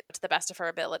thing to the best of her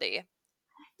ability.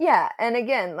 Yeah, and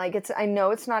again, like I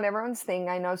know it's not everyone's thing.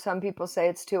 I know some people say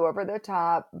it's too over the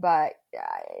top, but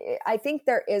I think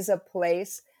there is a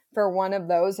place for one of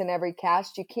those in every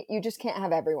cast. You just can't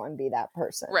have everyone be that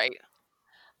person. Right.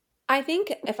 I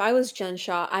think if I was Jen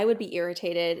Shah, I would be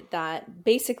irritated that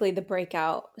basically the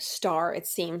breakout star, it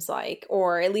seems like,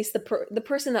 or at least the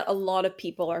person that a lot of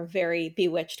people are very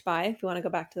bewitched by, if you want to go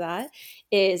back to that,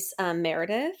 is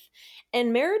Meredith.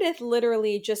 And Meredith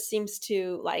literally just seems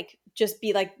to like just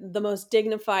be like the most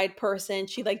dignified person.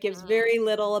 She like gives very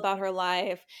little about her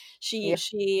life. She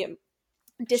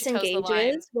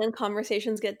disengages when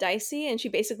conversations get dicey, and she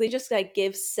basically just like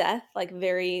gives Seth like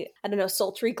very, I don't know,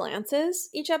 sultry glances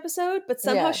each episode, but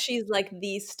somehow she's like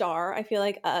the star, I feel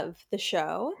like, of the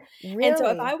show. Really? And so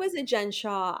if I was a Jen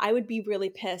Shah, I would be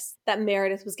really pissed that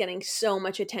Meredith was getting so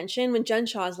much attention when Jen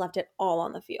Shah has left it all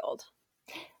on the field.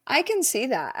 I can see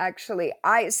that, actually.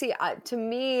 To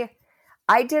me,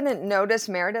 I didn't notice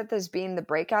Meredith as being the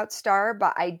breakout star,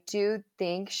 but I do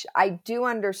think I do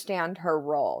understand her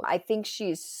role. I think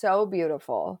she's so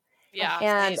beautiful. Yeah,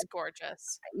 And she's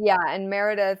gorgeous. yeah, and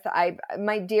Meredith,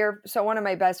 so one of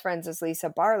my best friends is Lisa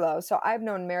Barlow. So I've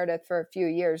known Meredith for a few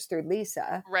years through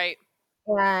Lisa. Right.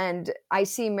 And I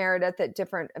see Meredith at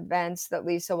different events that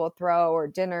Lisa will throw or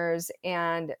dinners.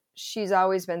 And she's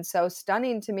always been so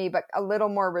stunning to me, but a little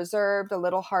more reserved, a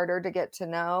little harder to get to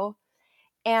know.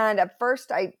 And at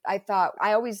first I thought,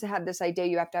 I always had this idea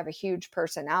you have to have a huge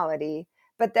personality.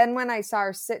 But then when I saw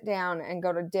her sit down and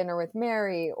go to dinner with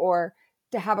Mary or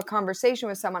to have a conversation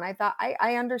with someone, I thought,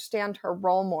 I understand her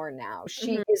role more now.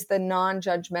 She is the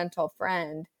non-judgmental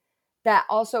friend that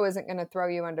also isn't going to throw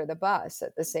you under the bus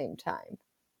at the same time,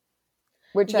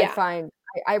 which I find,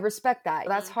 I respect that.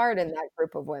 That's hard in that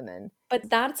group of women. But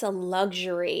that's a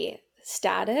luxury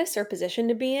status or position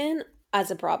to be in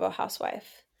as a Bravo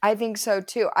housewife. I think so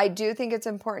too. I do think it's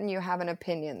important you have an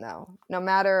opinion though. No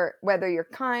matter whether you're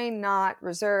kind, not,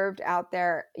 reserved, out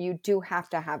there, you do have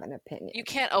to have an opinion. You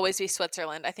can't always be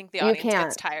Switzerland. I think the audience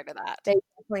gets tired of that. They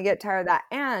definitely get tired of that.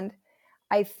 And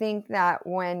I think that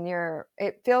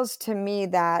it feels to me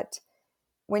that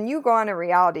when you go on a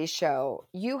reality show,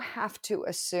 you have to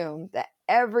assume that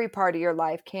every part of your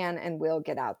life can and will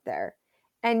get out there.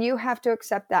 And you have to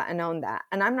accept that and own that.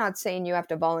 And I'm not saying you have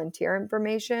to volunteer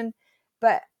information,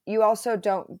 but you also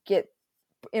don't get,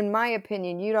 in my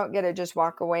opinion, you don't get to just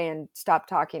walk away and stop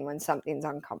talking when something's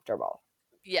uncomfortable.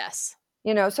 Yes.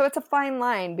 So it's a fine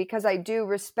line because I do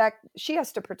respect, she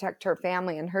has to protect her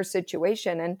family and her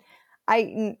situation. And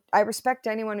I respect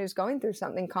anyone who's going through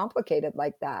something complicated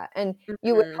like that. And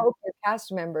you would hope your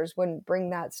cast members wouldn't bring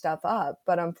that stuff up,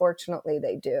 but unfortunately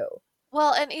they do.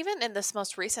 Well, and even in this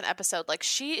most recent episode, like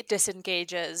she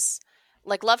disengages,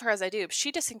 like love her as I do,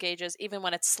 she disengages even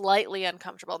when it's slightly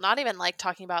uncomfortable. Not even like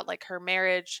talking about like her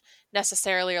marriage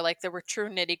necessarily or like the true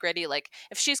nitty gritty. Like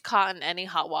if she's caught in any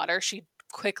hot water, she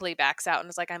quickly backs out and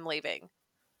is like, I'm leaving.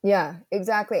 Yeah,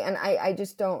 exactly. And I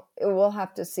just don't, we'll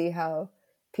have to see how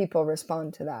people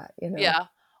respond to that, Yeah.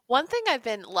 One thing I've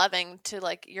been loving, to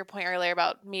like your point earlier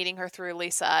about meeting her through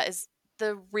Lisa, is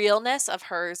the realness of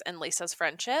hers and Lisa's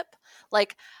friendship.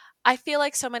 Like I feel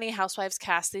like so many housewives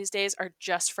cast these days are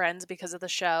just friends because of the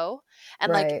show.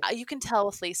 And like you can tell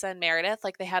with Lisa and Meredith,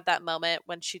 like they have that moment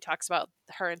when she talks about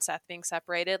her and Seth being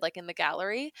separated, like in the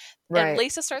gallery. And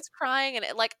Lisa starts crying and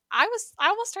I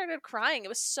almost started crying. It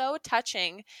was so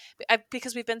touching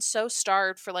because we've been so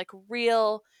starved for like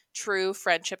real true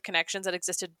friendship connections that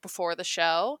existed before the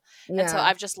show. And so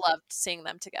I've just loved seeing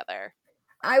them together.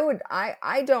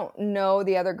 I don't know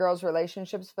the other girls'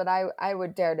 relationships, but I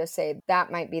would dare to say that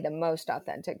might be the most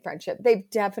authentic friendship. They've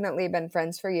definitely been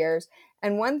friends for years.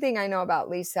 And one thing I know about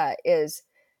Lisa is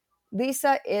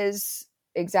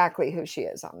exactly who she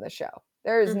is on the show.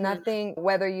 There is nothing,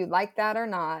 whether you like that or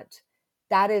not,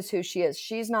 that is who she is.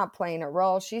 She's not playing a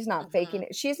role. She's not faking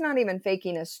it. She's not even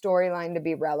faking a storyline to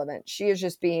be relevant. She is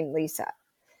just being Lisa.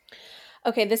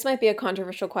 Okay, this might be a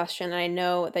controversial question. And I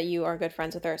know that you are good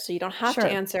friends with her, so you don't have to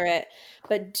answer it.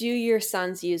 But do your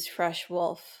sons use Fresh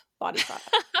Wolf body product?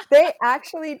 They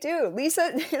actually do.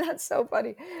 Lisa, that's so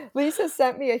funny. Lisa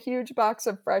sent me a huge box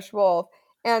of Fresh Wolf.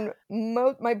 And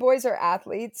my boys are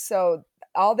athletes, so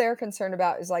all they're concerned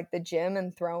about is like the gym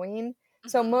and throwing.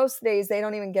 So most days they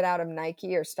don't even get out of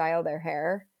Nike or style their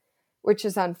hair, which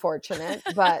is unfortunate,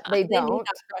 but they don't.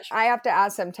 I have to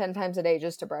ask them 10 times a day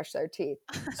just to brush their teeth.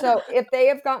 So if they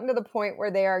have gotten to the point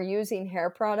where they are using hair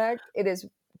product, it is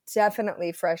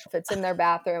definitely Fresh. It's in their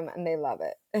bathroom and they love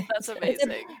it. That's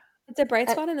amazing. It's a bright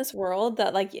spot in this world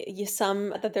that like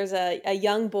that there's a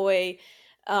young boy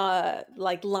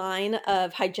like line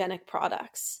of hygienic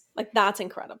products. Like that's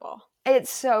incredible.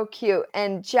 It's so cute.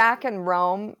 And Jack and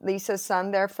Rome, Lisa's son,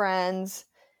 they're friends.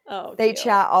 Oh, they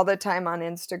chat all the time on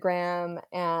Instagram.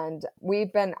 And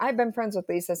I've been friends with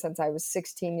Lisa since I was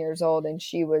 16 years old. And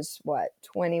she was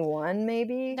 21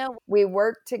 maybe? No. We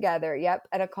worked together, at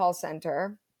a call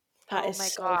center. Oh my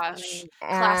gosh.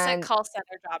 Classic call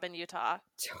center job in Utah.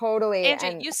 Totally.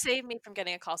 Angie, you saved me from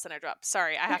getting a call center job.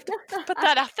 Sorry, I have to put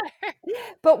that out there.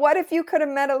 But what if you could have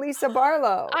met Lisa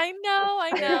Barlow? I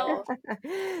know.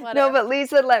 No, but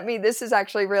Lisa this is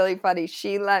actually really funny.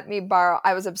 She let me borrow,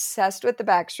 I was obsessed with the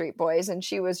Backstreet Boys and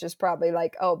she was just probably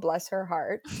like, oh, bless her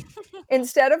heart.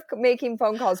 Instead of making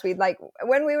phone calls,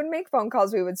 when we would make phone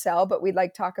calls, we would sell, but we'd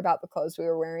talk about the clothes we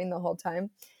were wearing the whole time.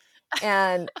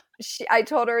 And I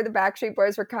told her the Backstreet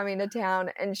Boys were coming to town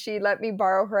and she let me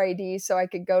borrow her ID so I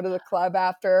could go to the club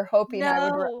after, hoping I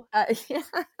would.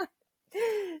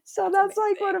 So that's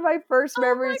like one of my first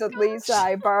memories with Lisa.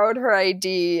 I borrowed her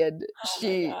ID and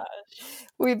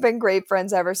we've been great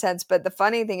friends ever since. But the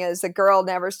funny thing is the girl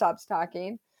never stops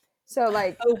talking. So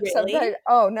like sometimes,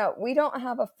 no, we don't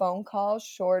have a phone call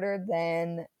shorter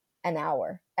than an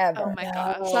hour ever. Oh my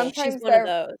gosh. Sometimes she's one of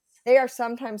those. They are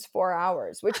sometimes 4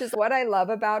 hours, which is what I love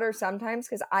about her sometimes,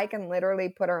 because I can literally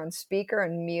put her on speaker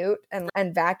and mute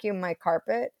and vacuum my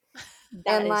carpet.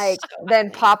 And like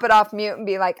then pop it off mute and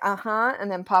be like,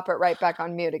 and then pop it right back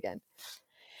on mute again.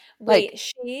 Wait,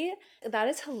 that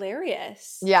is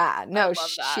hilarious. Yeah, no,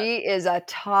 she is a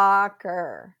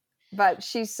talker, but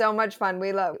she's so much fun.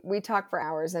 We talk for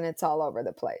hours and it's all over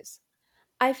the place.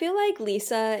 I feel like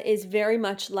Lisa is very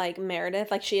much like Meredith.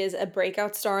 Like she is a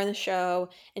breakout star in the show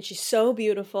and she's so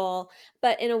beautiful,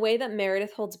 but in a way that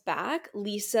Meredith holds back,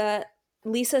 Lisa's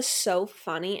so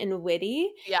funny and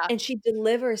witty. Yeah. And she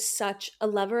delivers such a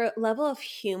level of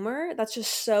humor that's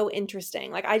just so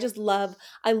interesting. Like I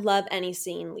love any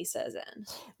scene Lisa is in.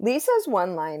 Lisa's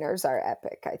one-liners are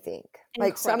epic, I think. Incredible.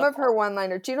 Like some of her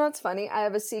one-liners. Do you know what's funny? I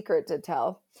have a secret to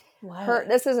tell. What?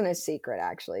 This isn't a secret,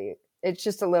 actually. It's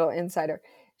just a little insider.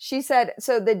 She said,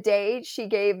 so the day she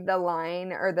gave the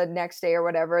line, or the next day or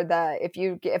whatever,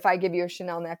 if I give you a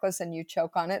Chanel necklace and you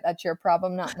choke on it, that's your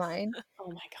problem, not mine.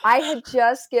 Oh my God. I had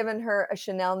just given her a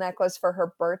Chanel necklace for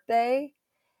her birthday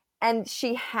and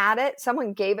she had it.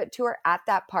 Someone gave it to her at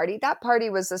that party. That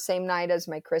party was the same night as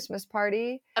my Christmas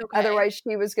party. Okay. Otherwise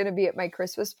she was going to be at my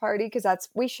Christmas party because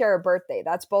we share a birthday.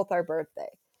 That's both our birthday.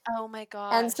 Oh my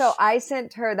gosh. And so I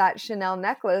sent her that Chanel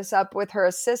necklace up with her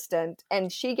assistant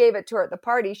and she gave it to her at the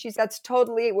party. That's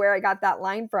totally where I got that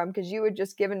line from, because you had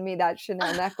just given me that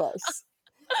Chanel necklace.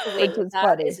 Which is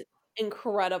funny. Is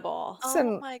incredible.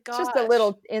 Oh my gosh. Just a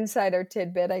little insider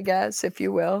tidbit, I guess, if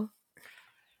you will.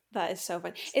 That is so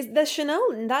funny. Is the Chanel,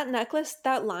 that necklace,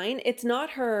 that line, it's not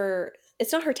her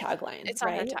tagline. It's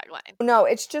not her tagline. No,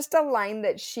 it's just a line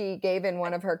that she gave in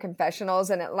one of her confessionals,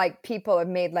 and it like people have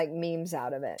made like memes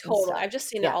out of it. Totally. I've just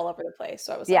seen it all over the place.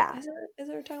 So I was like, is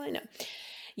there a tagline? No.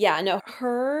 Yeah, no,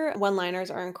 her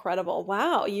one-liners are incredible.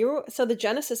 Wow. So the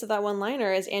genesis of that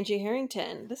one-liner is Angie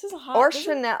Harrington. This is a hot... Or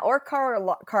Chanel, or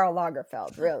Karl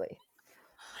Lagerfeld, really.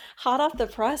 Hot off the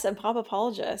press and pop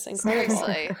apologist. Incredible.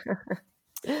 Seriously.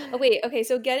 Oh, wait. Okay.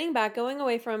 So going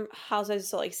away from Housewives of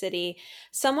Salt Lake City,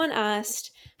 someone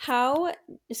asked I'm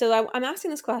asking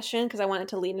this question because I wanted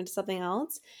to lead into something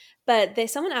else, but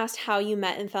someone asked how you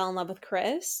met and fell in love with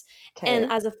Chris. Okay.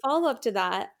 And as a follow-up to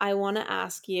that, I want to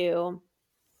ask you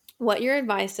what your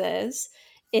advice is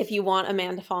if you want a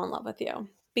man to fall in love with you.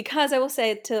 Because I will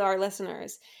say to our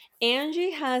listeners, Angie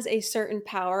has a certain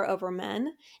power over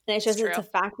men, and it's a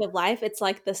fact of life. It's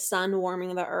like the sun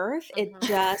warming the earth.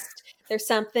 Mm-hmm. There's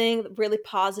something really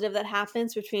positive that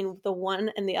happens between the one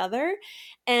and the other.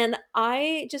 And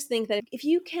I just think that if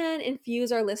you can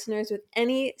infuse our listeners with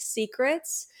any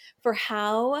secrets for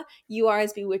how you are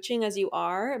as bewitching as you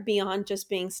are, beyond just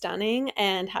being stunning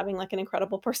and having like an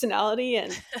incredible personality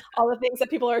and all the things that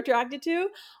people are attracted to,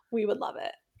 we would love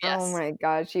it. Yes. Oh my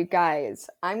gosh, you guys.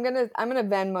 I'm gonna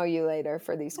Venmo you later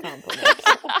for these compliments.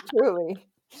 Truly.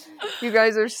 You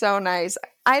guys are so nice.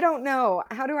 I don't know.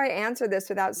 How do I answer this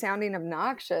without sounding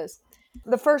obnoxious?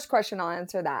 The first question, I'll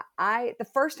answer that. The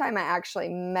first time I actually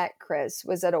met Chris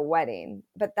was at a wedding,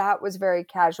 but that was very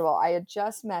casual. I had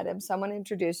just met him. Someone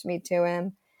introduced me to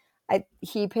him.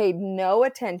 He paid no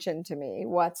attention to me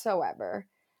whatsoever.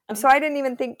 So I didn't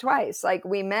even think twice. Like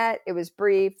we met, it was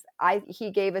brief.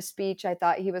 He gave a speech. I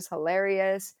thought he was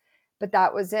hilarious, but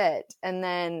that was it. And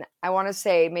then I want to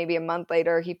say maybe a month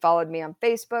later, he followed me on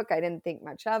Facebook. I didn't think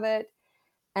much of it.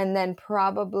 And then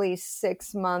probably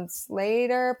 6 months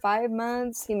later, 5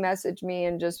 months, he messaged me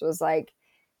and just was like,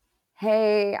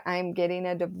 hey, I'm getting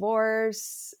a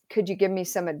divorce. Could you give me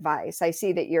some advice? I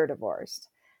see that you're divorced.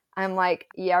 I'm like,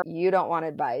 yeah, you don't want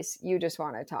advice. You just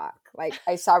want to talk. Like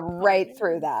I saw right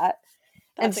through that.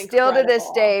 That's and still incredible. To this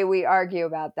day, we argue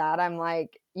about that. I'm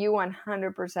like, you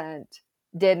 100%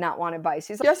 did not want advice.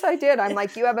 He's like, yes, I did. I'm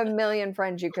like, you have a million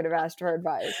friends you could have asked for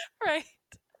advice. Right.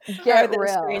 Get real. A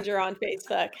stranger on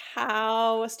Facebook.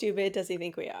 How stupid does he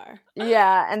think we are?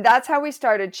 Yeah. And that's how we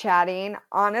started chatting.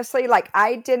 Honestly, like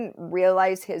I didn't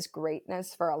realize his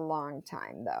greatness for a long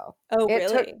time though. Oh,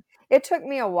 really? It took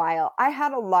me a while. I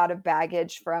had a lot of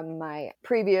baggage from my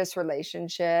previous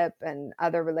relationship and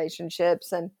other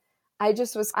relationships. And I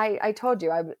just was, I told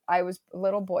you, I was a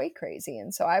little boy crazy.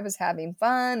 And so I was having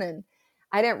fun and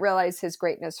I didn't realize his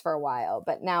greatness for a while.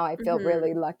 But now I feel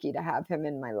really lucky to have him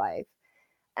in my life.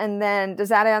 And then does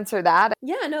that answer that?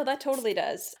 Yeah, no, that totally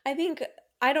does. I think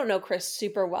I don't know Chris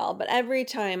super well, but every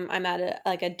time I'm at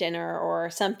a dinner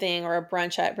or something or a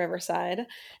brunch at Riverside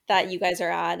that you guys are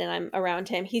at and I'm around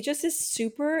him, he just is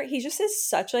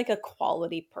such like a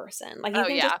quality person. Like you Oh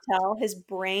can just yeah. tell his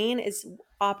brain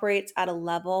operates at a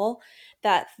level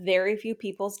that very few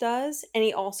people's does. And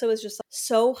he also is just like,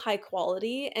 so high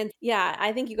quality. And yeah,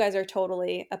 I think you guys are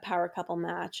totally a power couple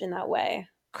match in that way.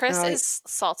 Chris is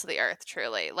salt of the earth,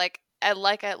 truly. Like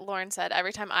Lauren said,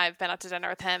 every time I've been out to dinner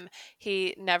with him,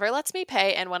 he never lets me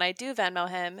pay, and when I do Venmo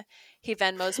him, he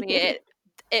Venmos me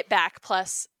it back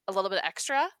plus a little bit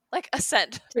extra, like a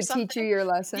cent or To teach you something. your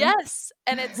lesson. Yes,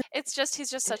 and it's just he's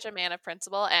just such a man of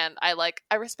principle, and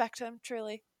I respect him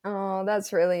truly. Oh,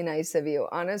 that's really nice of you.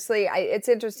 Honestly, it's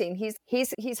interesting.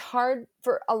 He's hard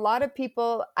for a lot of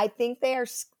people. I think they're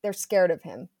scared of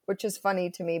him, which is funny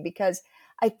to me because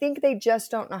I think they just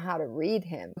don't know how to read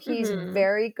him. He's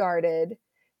very guarded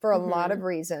for a lot of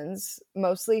reasons,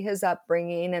 mostly his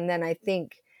upbringing, and then I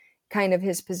think kind of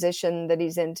his position that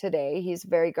he's in today. He's a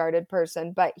very guarded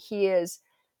person, but he is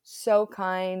so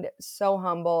kind, so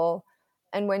humble,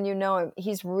 and when you know him,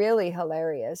 he's really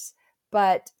hilarious.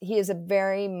 But he is a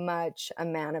very much a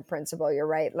man of principle. You're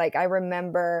right. Like I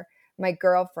remember my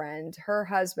girlfriend, her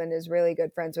husband is really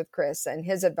good friends with Chris. And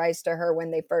his advice to her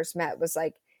when they first met was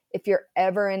like, if you're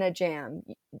ever in a jam,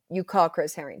 you call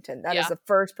Chris Harrington. That is the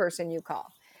first person you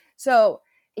call. So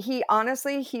he's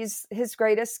his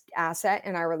greatest asset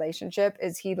in our relationship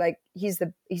is he's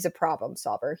a problem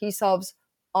solver. He solves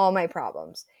all my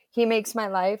problems. He makes my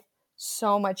life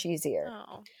so much easier.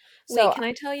 Oh. So, wait, can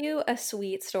I tell you a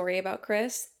sweet story about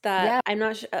Chris that I'm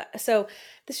not sure? So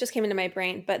this just came into my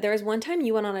brain, but there was one time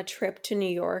you went on a trip to New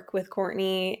York with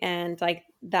Courtney and like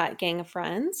that gang of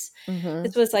friends.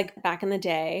 This was like back in the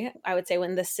day, I would say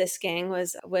when the cis gang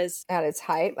was at its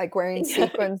height, like wearing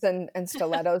sequins and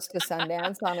stilettos to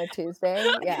Sundance on a Tuesday.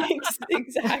 Yeah,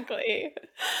 exactly.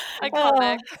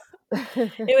 Iconic.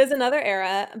 It was another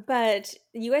era, but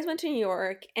you guys went to New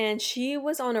York and she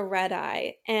was on a red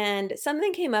eye and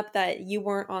something came up that you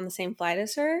weren't on the same flight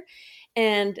as her.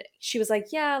 And she was like,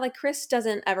 yeah, like Chris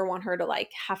doesn't ever want her to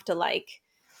like have to like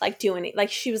do any,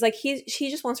 like she was like she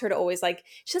just wants her to always like,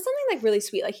 she said something like really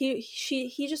sweet, like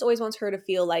he just always wants her to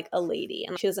feel like a lady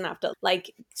and she doesn't have to like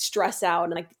stress out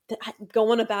and like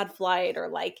go on a bad flight or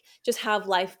like just have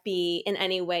life be in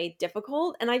any way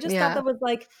difficult. And I just thought that was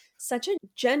like such a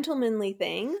gentlemanly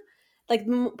thing, like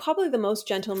probably the most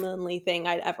gentlemanly thing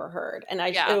I'd ever heard. And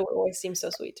it always seems so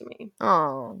sweet to me.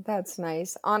 Oh, that's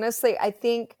nice. Honestly, I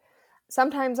think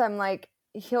sometimes I'm like,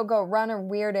 he'll go run a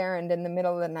weird errand in the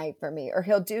middle of the night for me, or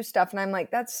he'll do stuff and I'm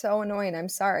like, that's so annoying. I'm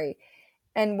sorry.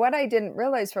 And what I didn't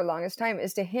realize for the longest time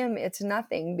is to him, it's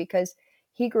nothing because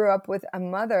he grew up with a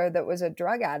mother that was a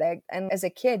drug addict. And as a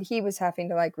kid, he was having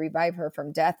to like revive her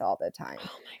from death all the time.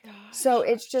 Oh my gosh. So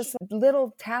it's just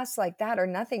little tasks like that are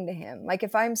nothing to him. Like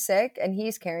if I'm sick and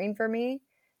he's caring for me,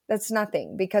 that's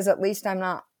nothing because at least I'm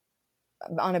not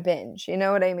on a binge. You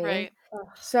know what I mean? Right.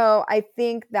 So I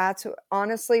think that's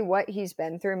honestly what he's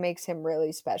been through makes him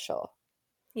really special.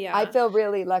 Yeah. I feel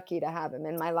really lucky to have him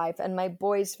in my life. And my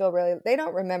boys they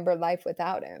don't remember life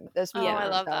without him. I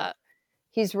love that.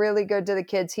 He's really good to the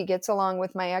kids. He gets along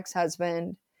with my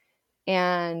ex-husband.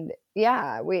 And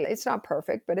it's not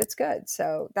perfect, but it's good.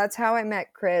 So that's how I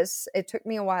met Chris. It took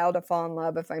me a while to fall in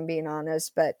love, if I'm being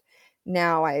honest, but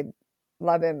now I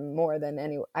love him more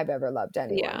than I've ever loved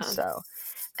anyone. Yeah. So,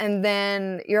 and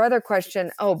then your other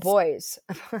question, boys.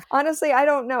 Honestly, I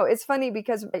don't know. It's funny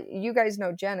because you guys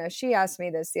know Jenna. She asked me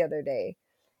this the other day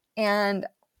and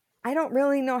I don't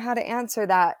really know how to answer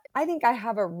that. I think I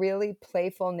have a really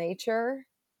playful nature.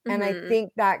 And I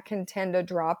think that can tend to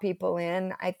draw people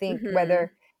in. I think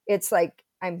whether it's like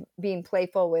I'm being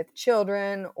playful with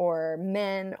children or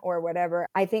men or whatever,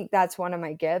 I think that's one of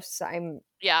my gifts. I'm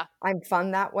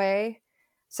fun that way.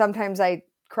 Sometimes I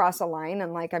cross a line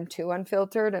and like I'm too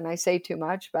unfiltered and I say too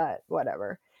much, but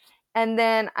whatever. And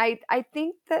then I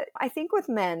think with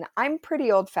men, I'm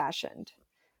pretty old fashioned.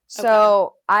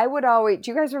 So I would always,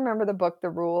 do you guys remember the book, The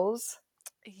Rules?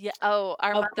 Yeah. Oh,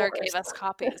 our mother gave us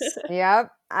copies.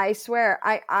 Yep. I swear,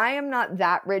 I am not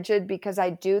that rigid because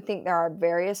I do think there are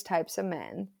various types of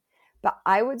men. But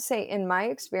I would say in my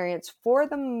experience, for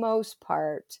the most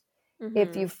part,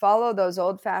 if you follow those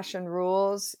old-fashioned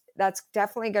rules, that's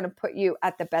definitely going to put you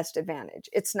at the best advantage.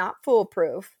 It's not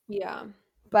foolproof. Yeah.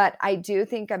 But I do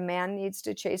think a man needs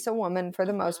to chase a woman for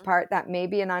the most part. That may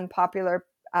be an unpopular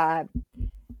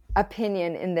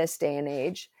opinion in this day and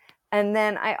age. And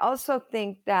then I also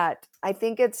think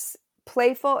it's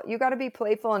playful. You got to be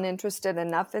playful and interested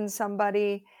enough in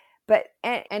somebody, But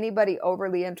anybody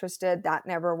overly interested, that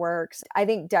never works. I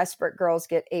think desperate girls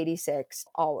get 86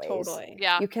 always. Totally.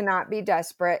 Yeah. You cannot be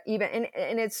desperate even.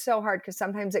 And it's so hard because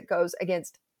sometimes it goes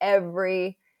against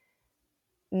every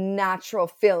natural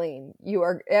feeling you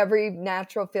are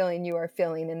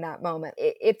feeling in that moment.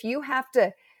 If you have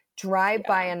to drive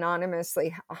by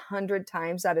anonymously 100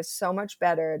 times, that is so much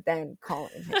better than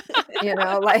calling him.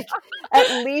 Like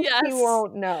at least he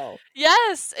won't know.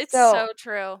 Yes, it's so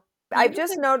true. I've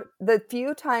just known the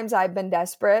few times I've been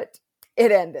desperate,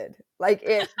 it ended. Like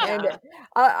it ended.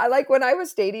 I like when I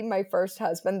was dating my first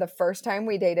husband, the first time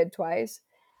we dated twice,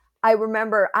 I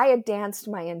remember I had danced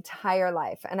my entire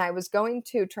life and I was going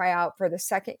to try out for the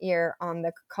second year on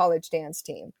the college dance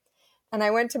team. And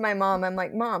I went to my mom. I'm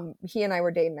like, Mom, he and I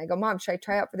were dating. I go, Mom, should I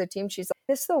try out for the team? She's like,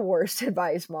 this is the worst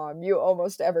advice, Mom, you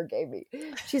almost ever gave me.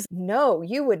 She's like, no,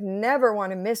 you would never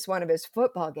want to miss one of his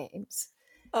football games.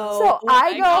 So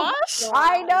I go, gosh.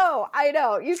 I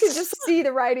know. You can just see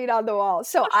the writing on the wall.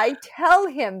 So I tell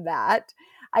him that.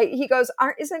 He goes,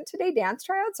 isn't today dance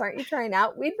tryouts? Aren't you trying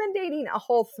out? We've been dating a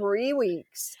whole 3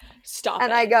 weeks. Stop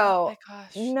and it. I go, oh my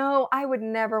gosh. No, I would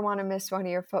never want to miss one of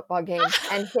your football games.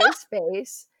 And his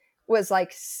face was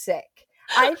like sick.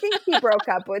 I think he broke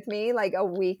up with me like a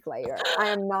week later. I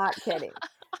am not kidding.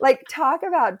 Like, talk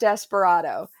about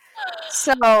desperado.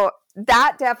 So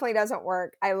that definitely doesn't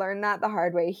work. I learned that the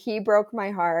hard way. He broke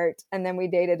my heart and then we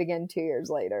dated again 2 years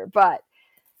later. But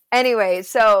anyway,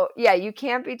 so yeah, you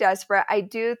can't be desperate. I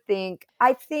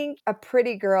think a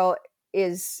pretty girl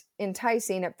is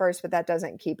enticing at first, but that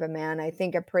doesn't keep a man. I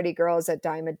think a pretty girl is a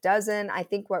dime a dozen. I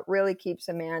think what really keeps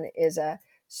a man is a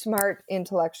smart,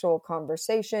 intellectual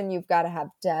conversation. You've got to have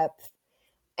depth.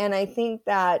 And I think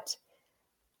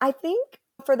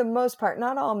for the most part,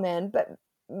 not all men, but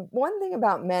one thing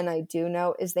about men I do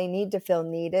know is they need to feel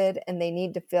needed and they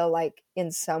need to feel like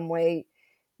in some way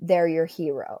they're your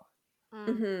hero.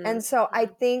 Mm-hmm. And so I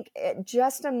think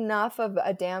just enough of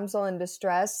a damsel in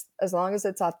distress, as long as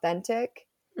it's authentic,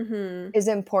 is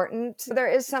important. So there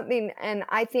is something, and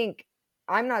I think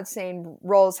I'm not saying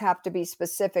roles have to be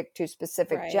specific to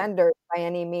specific gender by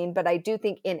any mean, but I do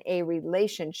think in a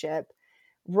relationship,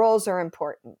 roles are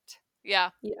important. Yeah.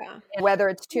 Whether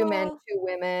it's two men, two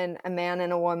women, a man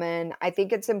and a woman, I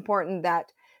think it's important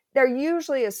that there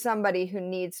usually is somebody who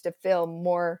needs to feel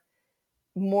more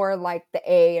like the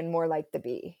A and more like the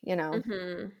B,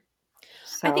 So.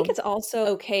 I think it's also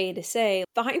okay to say,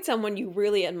 find someone you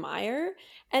really admire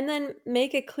and then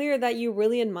make it clear that you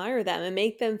really admire them and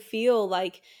make them feel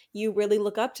like you really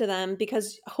look up to them,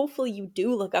 because hopefully you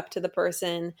do look up to the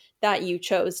person that you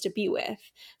chose to be with.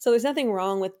 So there's nothing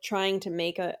wrong with trying to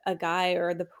make a guy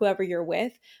or whoever you're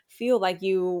with feel like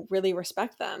you really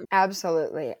respect them.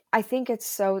 Absolutely. I think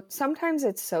sometimes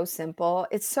it's so simple.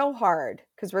 It's so hard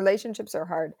because relationships are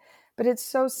hard, but it's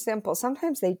so simple.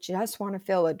 Sometimes they just want to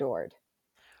feel adored.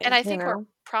 And I think where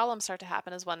problems start to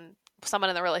happen is when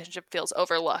someone in the relationship feels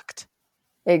overlooked.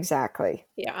 Exactly.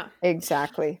 Yeah.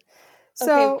 Exactly.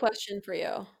 So, okay, question for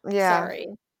you. Yeah. Sorry.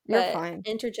 You're fine.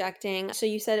 Interjecting. So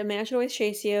you said a man should always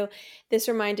chase you. This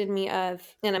reminded me of,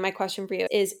 and my question for you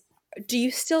is, do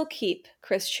you still keep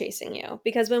Chris chasing you?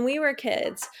 Because when we were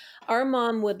kids, our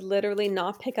mom would literally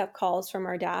not pick up calls from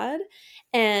our dad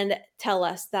and tell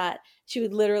us that she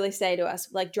would literally say to us,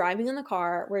 like driving in the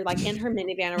car, we're like in her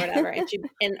minivan or whatever,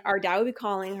 and our dad would be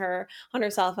calling her on her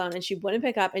cell phone and she wouldn't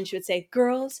pick up and she would say,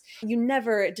 girls, you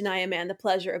never deny a man the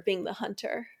pleasure of being the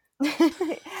hunter.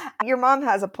 Your mom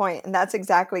has a point, and that's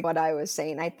exactly what I was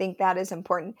saying. I think that is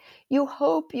important. You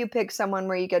hope you pick someone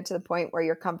where you get to the point where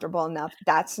you're comfortable enough.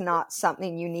 That's not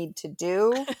something you need to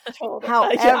do.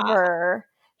 However,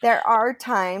 there are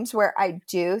times where I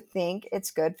do think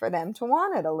it's good for them to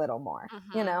want it a little more.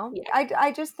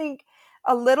 I just think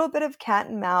a little bit of cat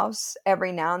and mouse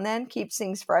every now and then keeps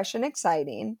things fresh and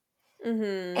exciting.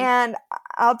 And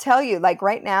I'll tell you, like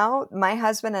right now, my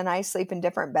husband and I sleep in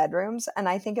different bedrooms, and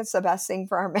I think it's the best thing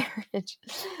for our marriage.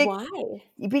 Why?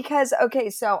 Because, okay,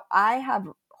 so I have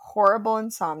horrible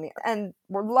insomnia, and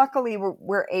luckily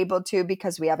we're able to,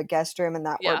 because we have a guest room and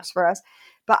that works for us.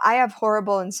 But I have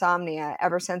horrible insomnia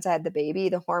ever since I had the baby.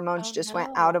 The hormones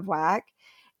went out of whack.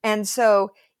 And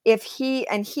so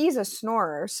he's a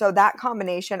snorer, so that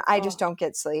combination, I just don't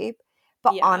get sleep.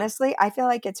 But honestly, I feel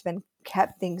like it's been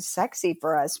kept things sexy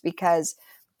for us, because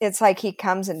it's like he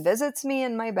comes and visits me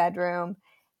in my bedroom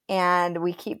and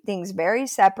we keep things very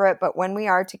separate. But when we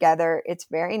are together, it's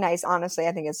very nice. Honestly,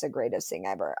 I think it's the greatest thing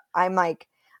ever.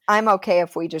 I'm okay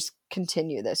if we just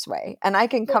continue this way. And I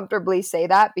can comfortably say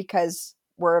that because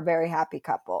we're a very happy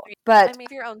couple. But I mean,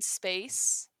 your own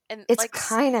space. And it's like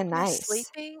kind of nice.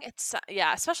 Sleeping, it's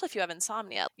especially if you have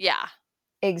insomnia. Yeah.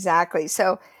 Exactly.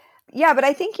 So, yeah, but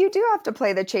I think you do have to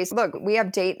play the chase. Look, we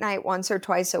have date night once or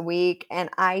twice a week, and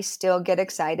I still get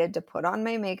excited to put on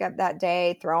my makeup that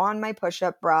day, throw on my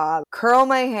push-up bra, curl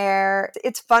my hair.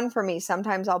 It's fun for me.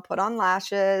 Sometimes I'll put on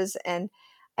lashes, and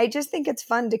I just think it's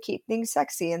fun to keep things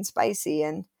sexy and spicy.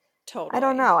 And I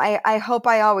don't Totally. know. I hope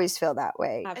I always feel that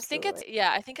way. Absolutely.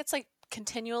 I think it's like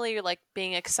continually like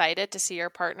being excited to see your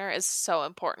partner is so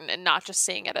important, and not just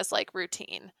seeing it as like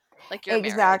routine, like your marriage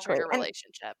or Exactly. your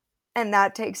relationship. And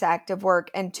that takes active work.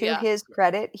 And to Yeah. his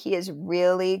credit, he is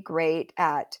really great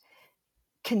at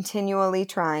continually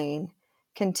trying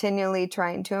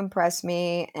to impress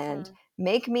me and Mhm.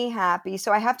 make me happy.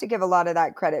 So I have to give a lot of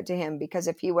that credit to him, because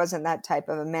if he wasn't that type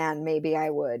of a man, maybe I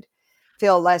would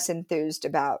feel less enthused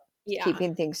about Yeah.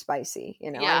 keeping things spicy.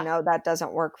 You know, I Yeah. know that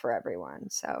doesn't work for everyone.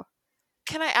 So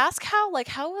Can I ask how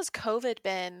has COVID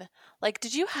been? Like,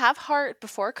 did you have Heart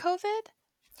before COVID?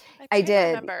 I'm I trying to did.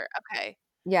 remember. Okay.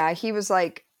 Yeah, he was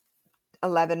like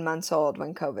 11 months old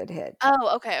when COVID hit.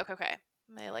 Oh, okay.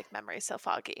 My like memory's so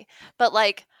foggy. But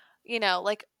like,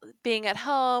 like being at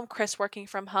home, Chris working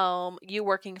from home, you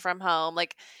working from home,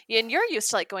 like and you're used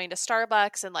to like going to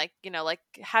Starbucks and like, like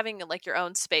having like your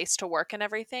own space to work and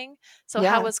everything. So how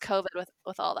Yeah. was COVID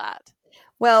with all that?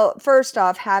 Well, first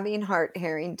off, having Hart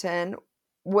Harrington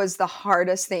was the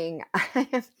hardest thing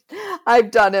I've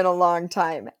done in a long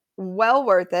time. Well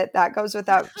worth it. That goes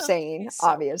without saying, He's so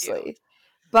cute. obviously.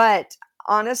 But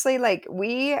honestly, like,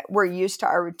 we were used to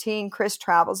our routine. Chris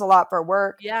travels a lot for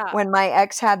work. Yeah. When my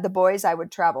ex had the boys, I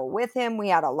would travel with him. We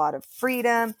had a lot of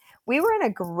freedom. We were in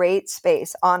a great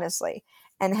space, honestly.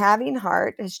 And having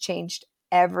Hart has changed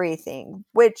everything,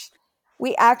 which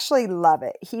we actually love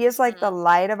it. He is like the Mhm.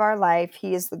 light of our life.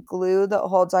 He is the glue that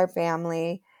holds our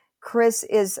family. Chris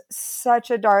is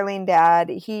such a darling dad.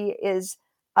 He is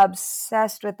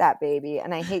obsessed with that baby.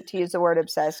 And I hate to use the word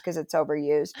obsessed because it's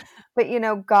overused. But,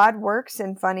 God works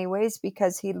in funny ways,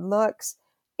 because he looks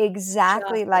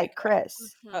exactly Just like like her.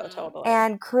 Chris. Oh, Mhm. totally.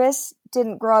 And Chris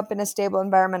didn't grow up in a stable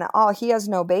environment at all. He has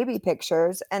no baby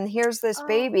pictures. And here's this Oh,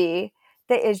 baby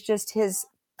that is just his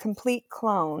complete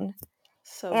clone.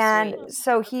 So And sweet.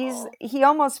 so beautiful. he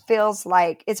almost feels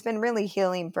like it's been really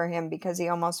healing for him, because he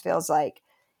almost feels like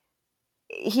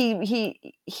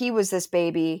he was this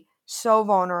baby, so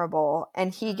vulnerable,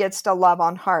 and he Mhm. gets to love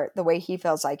on Heart the way he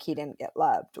feels like he didn't get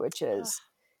loved, which Ugh. is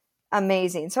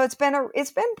amazing. So it's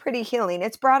been pretty healing.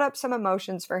 It's brought up some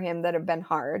emotions for him that have been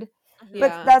hard, Mhm.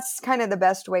 but Yeah. that's kind of the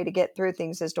best way to get through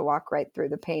things, is to walk right through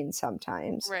the pain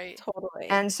sometimes. Right. Totally.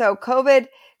 And so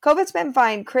COVID's been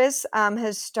fine. Chris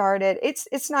has started.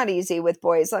 It's not easy with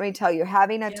boys. Let me tell you,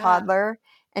 having a Yeah. toddler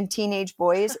and teenage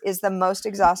boys is the most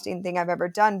exhausting thing I've ever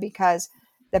done, because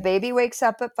the baby wakes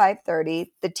up at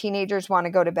 5:30, the teenagers want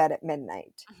to go to bed at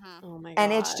midnight. Mhm. Oh my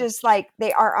And it's gosh. just like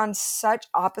they are on such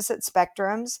opposite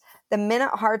spectrums. The minute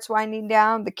Heart's winding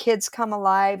down, the kids come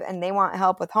alive and they want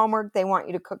help with homework. They want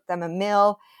you to cook them a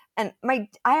meal. And I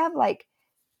have like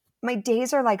my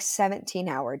days are like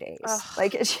 17-hour days.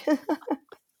 Like Ugh.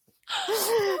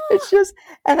 it's just,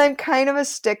 and I'm kind of a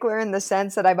stickler in the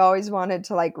sense that I've always wanted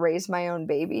to like raise my own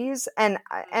babies. And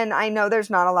I know there's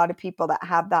not a lot of people that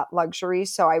have that luxury,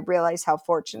 so I realize how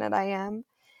fortunate I am.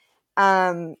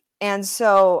 And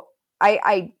so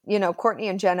Courtney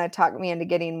and Jenna talked me into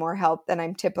getting more help than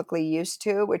I'm typically used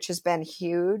to, which has been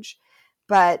huge.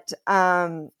 But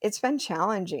it's been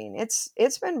challenging.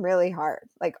 It's been really hard,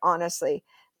 like, honestly.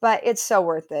 But it's so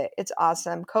worth it. It's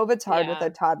awesome. COVID's hard with Yeah. a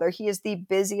toddler. He is the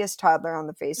busiest toddler on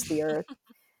the face of the earth.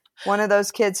 One of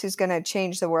those kids who's going to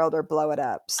change the world or blow it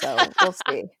up. So we'll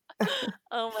see.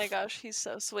 Oh my gosh, he's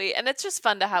so sweet. And it's just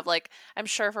fun to have like I'm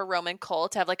sure for Roman Cole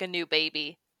to have like a new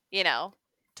baby, to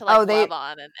Oh, like love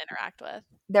on and interact with.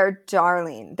 they're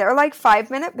darling. They're like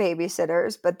 5-minute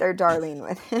babysitters, but they're darling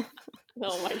with him.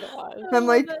 Oh my gosh. I I'm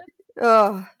love like, it.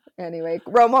 oh, anyway.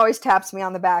 Rome always taps me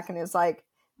on the back and is like,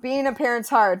 being a parent's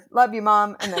hard. Love you,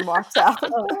 mom. And then walks out.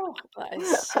 Oh, that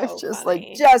is I was so just like,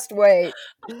 funny. just wait.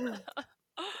 Oh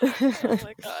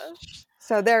my gosh.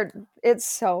 So it's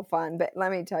so fun. But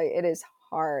let me tell you, it is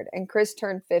hard. And Chris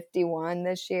turned 51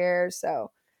 this year.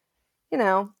 So,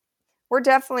 we're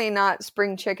definitely not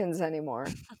spring chickens anymore.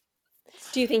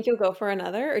 Do you think you'll go for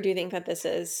another, or do you think that this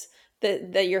is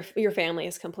that your family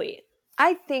is complete?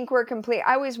 I think we're complete.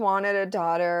 I always wanted a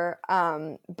daughter,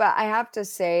 but I have to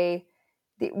say,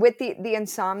 the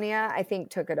insomnia, I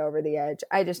think, took it over the edge.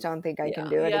 I just don't think I can Yeah.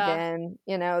 do it Yeah. again.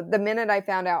 The minute I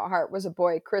found out Hart was a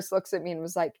boy, Chris looks at me and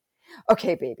was like,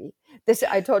 "Okay, baby, this."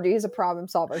 I told you he's a problem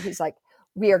solver. He's like,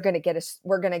 "We're gonna get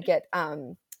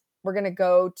we're going to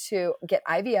go to get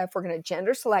IVF. We're going to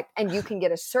gender select, and you can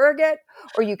get a surrogate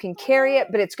or you can carry it,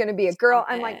 but it's going to be a girl.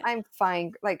 I'm like, I'm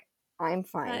fine. Like, I'm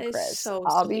fine, That is Chris. so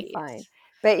I'll sweet. be fine.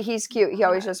 But he's cute. He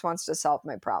always God. just wants to solve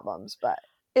my problems, but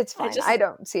it's fine. just- I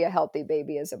don't see a healthy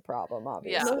baby as a problem,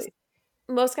 obviously.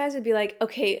 Most guys would be like,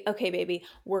 okay, baby,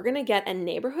 we're going to get a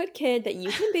neighborhood kid that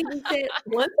you can babysit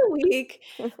once a week,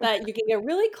 that you can get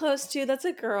really close to. That's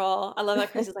a girl. I love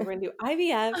that Chris is like, we're going to do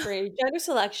IVF, we're going to do gender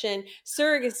selection,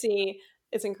 surrogacy.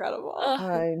 It's incredible.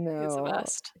 I know. He's the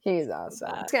best. He's awesome.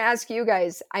 I was going to ask you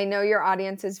guys, I know your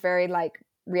audience is very like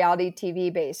reality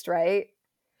TV based, right?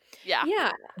 Yeah.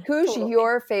 Yeah. Who's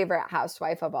your favorite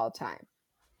housewife of all time?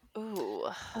 Ooh.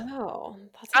 Oh,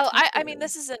 that's I mean,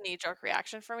 this is a knee-jerk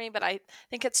reaction for me, but I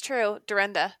think it's true.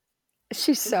 Dorinda.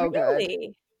 She's so good.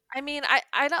 I mean,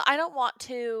 I don't want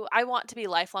to. I want to be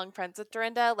lifelong friends with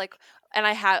Dorinda, like, and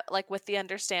I have like with the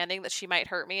understanding that she might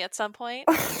hurt me at some point,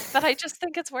 but I just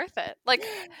think it's worth it. Like,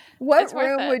 what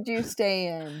room would you stay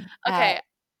in? Okay.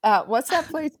 What's that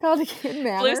place called again?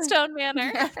 Manor? Bluestone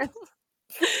Manor. Yes.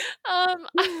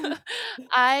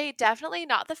 I definitely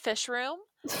not the fish room.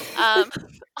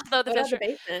 Although the fish room,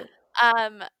 basement.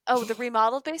 the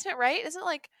remodeled basement, right? Isn't it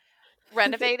like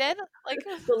renovated? Like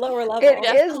the lower level. It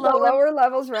is the lower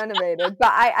levels renovated,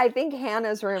 but I think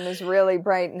Hannah's room is really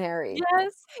bright and airy.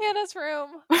 Yes, Hannah's room.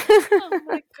 Oh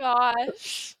my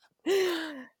gosh.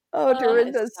 Oh,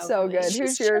 Dorinda's so good.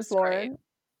 Who's yours, Lauren?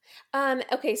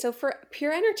 Okay, so for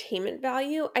pure entertainment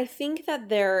value, I think that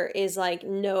there is like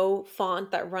no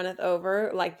font that runneth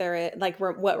over like there is like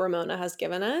what Ramona has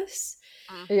given us.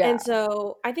 Yeah. And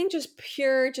so I think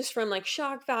just from like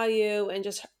shock value and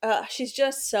just she's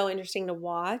just so interesting to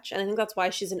watch, and I think that's why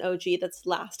she's an OG that's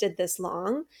lasted this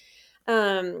long.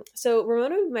 So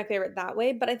Ramona would be my favorite that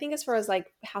way, but I think as far as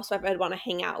like housewife I'd want to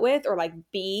hang out with or like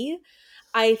be,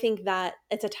 I think that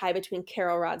it's a tie between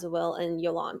Carol Radziwill and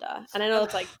Yolanda. And I know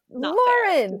it's like not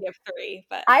fair to give 3,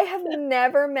 but I have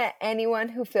never met anyone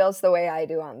who feels the way I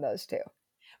do on those 2.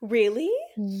 Really?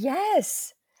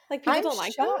 Yes. Like people don't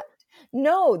like them?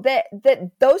 No, that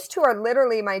those 2 are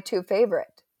literally my 2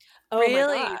 favorite. Oh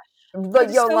really? My gosh.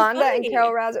 But Yolanda and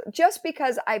Carol Radziwill, just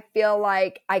because I feel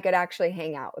like I could actually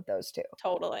hang out with those 2.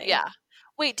 Totally. Yeah.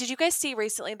 Wait, did you guys see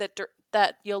recently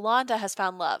that Yolanda has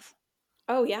found love?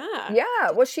 Oh yeah.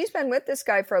 Yeah. Well, she's been with this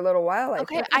guy for a little while.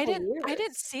 I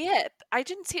didn't see it. I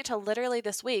didn't see it till literally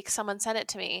this week. Someone sent it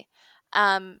to me.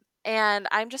 And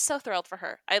I'm just so thrilled for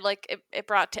her. I like it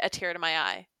brought a tear to my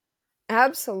eye.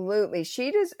 Absolutely.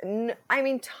 She does. I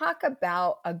mean, talk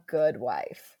about a good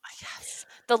wife. Yes.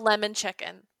 The lemon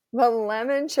chicken. The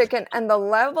lemon chicken and the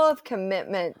level of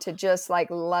commitment to just like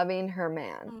loving her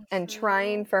man and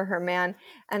trying for her man.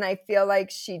 And I feel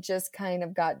like she just kind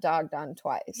of got dogged on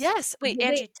twice. Yes. Wait,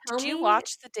 Angie, did you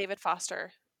watch the David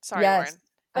Foster? Sorry, yes,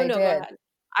 Lauren. I did. Go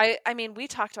ahead. I mean, we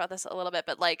talked about this a little bit,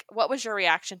 but like, what was your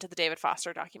reaction to the David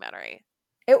Foster documentary?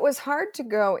 It was hard to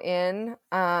go in.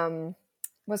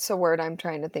 What's the word I'm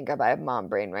trying to think of? I have mom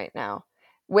brain right now.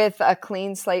 With a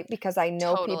clean slate, because I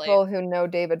know people who know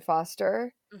David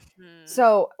Foster. Mm-hmm.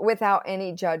 So without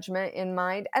any judgment in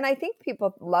mind. And I think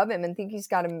people love him and think he's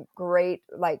got a great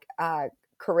like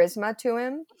charisma to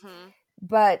him. Mm-hmm.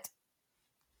 But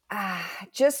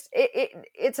just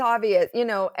it's obvious, you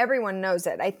know, everyone knows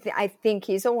it. I think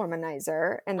he's a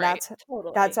womanizer, and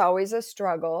that's always a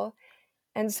struggle.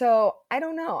 And so I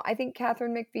don't know. I think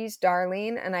Catherine McPhee's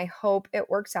darling, and I hope it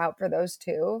works out for those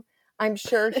 2. I'm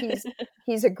sure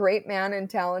he's a great man and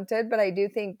talented, but I do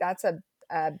think that's a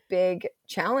big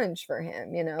challenge for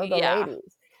him, you know, the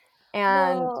ladies.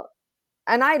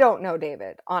 And I don't know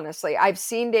David, honestly. I've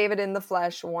seen David in the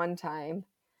flesh one time.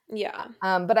 Yeah.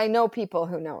 But I know people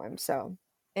who know him. So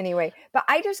anyway, but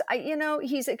I you know,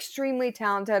 he's extremely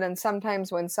talented. And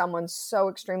sometimes when someone's so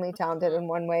extremely talented in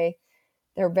one way,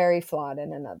 they're very flawed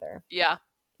in another. Yeah.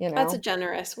 You know? That's a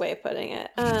generous way of putting it.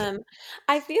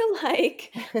 I felt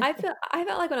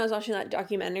like when I was watching that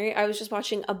documentary, I was just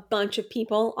watching a bunch of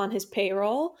people on his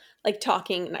payroll, like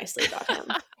talking nicely about him.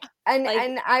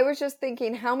 And I was just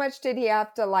thinking, how much did he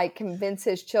have to like convince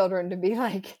his children to be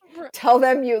like, tell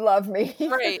them you love me?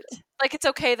 Right. Like, it's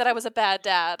okay that I was a bad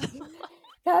dad.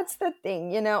 That's the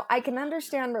thing. You know, I can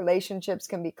understand relationships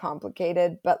can be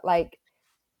complicated, but like,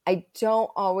 I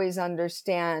don't always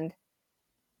understand,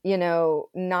 you know,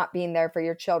 not being there for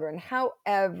your children.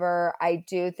 However, I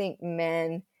do think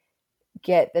men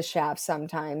get the shaft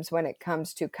sometimes when it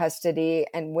comes to custody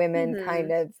and women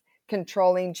kind of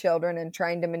controlling children and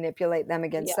trying to manipulate them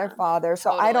against their father.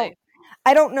 So totally.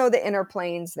 I don't know the inner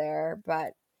planes there,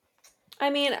 but I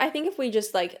mean, I think if we're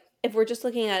just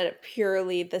looking at it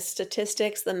purely the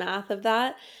statistics, the math of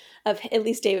that, of at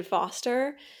least David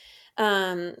Foster,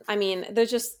 I mean,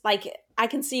 there's just like I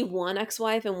can see one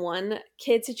ex-wife and one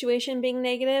kid situation being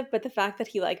negative, but the fact that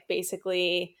he like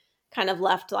basically kind of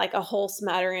left like a whole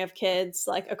smattering of kids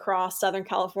like across Southern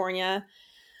California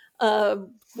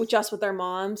with their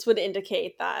moms would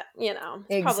indicate that, it's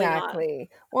probably not. Exactly.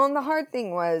 Well, and the hard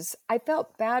thing was I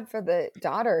felt bad for the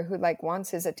daughter who like wants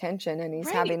his attention and he's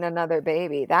Right. having another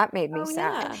baby. That made me Oh,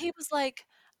 sad. And he was like,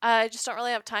 I just don't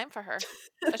really have time for her.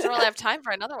 I just don't really have time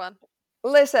for another one.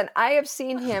 Listen, I have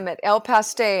seen him at El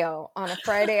Pastel on a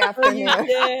Friday Oh, afternoon. you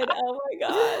did? Oh my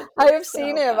God. I have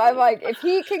seen him. I'm like, if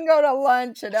he can go to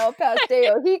lunch at El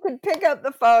Pastel, he could pick up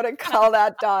the phone and call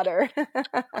that daughter.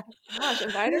 Gosh,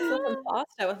 invite her for some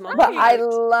pasta with mom. But I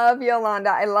love Yolanda.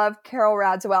 I love Carol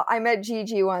Radswell. I met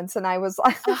Gigi once and I was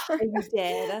like, you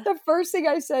did. The first thing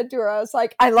I said to her, I was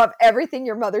like, I love everything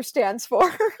your mother stands for.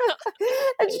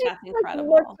 And she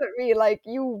looked at me like,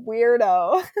 you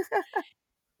weirdo.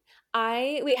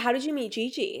 Wait, how did you meet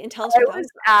Gigi? And tell us what I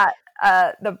was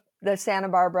at the Santa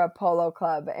Barbara Polo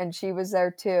Club, and she was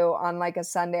there too on like a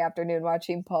Sunday afternoon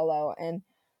watching polo. And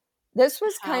this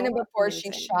was kind of before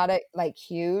she shot it like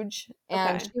huge,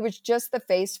 and she was just the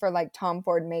face for like Tom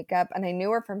Ford makeup, and I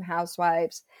knew her from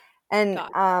Housewives. And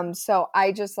so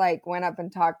I just like went up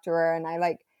and talked to her, and I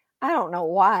don't know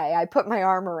why I put my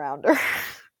arm around her.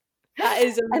 That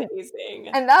is amazing.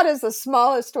 And that is the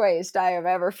smallest waist I have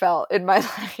ever felt in my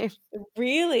life.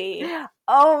 Really?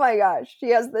 Oh my gosh. She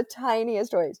has the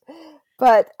tiniest waist.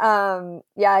 But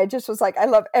yeah, I just was like, I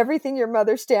love everything your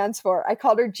mother stands for. I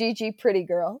called her Gigi Pretty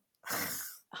Girl.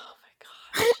 Oh my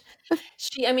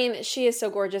gosh. She is so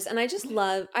gorgeous. And I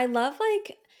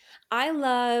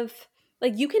love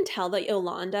you can tell that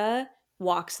Yolanda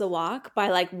walks the walk by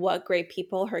like what great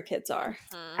people her kids are.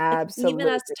 Mm-hmm. Absolutely.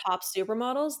 Even as top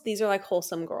supermodels, these are like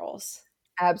wholesome girls.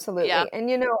 Absolutely. Yeah. And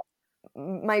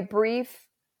my brief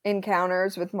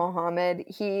encounters with Mohammed,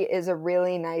 he is a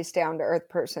really nice down to earth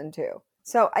person too.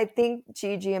 So I think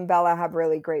Gigi and Bella have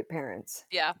really great parents.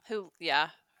 Yeah.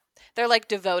 They're like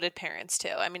devoted parents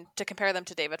too. I mean, to compare them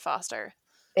to David Foster.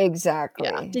 Exactly.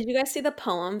 Yeah. Did you guys see the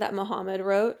poem that Mohammed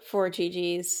wrote for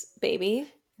Gigi's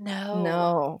baby?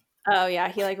 No. Oh yeah,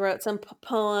 he like wrote some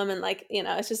poem and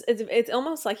it's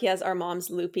almost like he has our mom's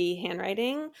loopy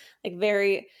handwriting, like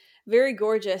very, very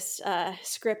gorgeous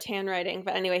script handwriting.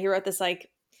 But anyway, he wrote this like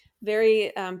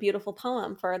very beautiful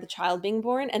poem for the child being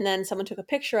born, and then someone took a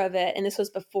picture of it, and this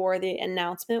was before the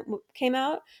announcement came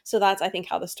out. So that's I think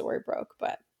how the story broke.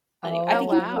 But anyway, I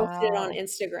think he posted it on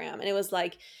Instagram, and it was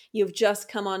like, "You've just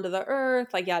come onto the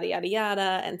earth," like yada yada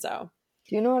yada, and so.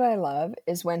 Do you know what I love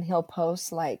is when he'll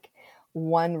post like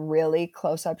one really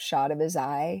close-up shot of his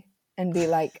eye and be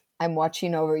like, I'm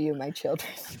watching over you, my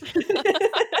children.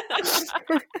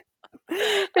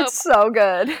 It's so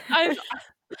good.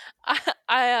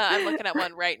 I'm looking at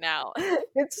one right now.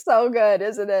 It's so good,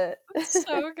 isn't it?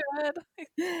 So good.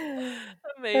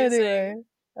 Amazing. Anyway,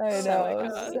 I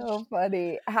know. So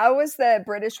funny. How was the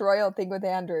British royal thing with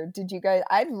Andrew?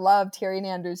 I loved hearing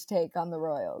Andrew's take on the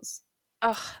royals.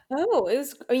 Oh, it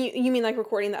was. You mean like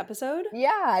recording the episode?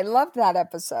 Yeah, I loved that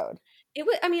episode. It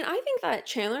was. I mean, I think that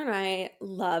Chandler and I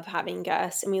love having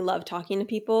guests, and we love talking to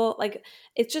people. Like,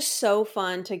 it's just so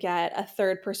fun to get a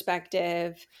third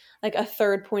perspective, like a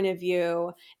third point of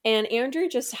view. And Andrew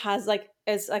just has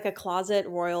as a closet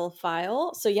royal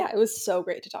file. So yeah, it was so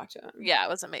great to talk to him. Yeah, it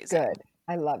was amazing. Good.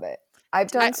 I love it. I've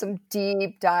done some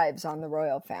deep dives on the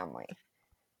royal family.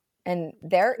 And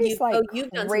there is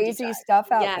crazy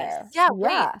stuff out there. Yeah.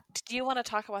 Wait, do you want to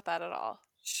talk about that at all?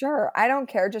 Sure. I don't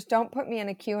care. Just don't put me in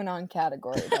a QAnon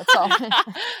category. That's all.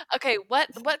 Okay.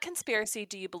 What conspiracy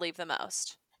do you believe the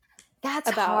most?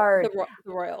 That's about hard. The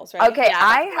royals, right? Okay.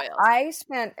 I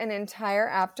spent an entire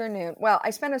afternoon. Well, I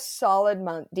spent a solid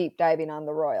month deep diving on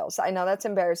the royals. I know that's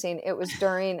embarrassing. It was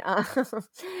during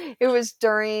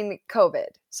COVID.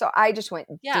 So I just went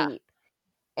deep.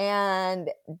 And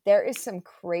there is some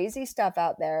crazy stuff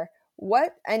out there.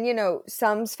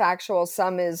 Some's factual,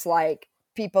 some is like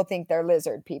people think they're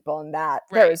lizard people, and that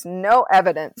there is no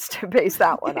evidence to base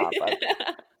that one off of.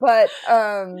 But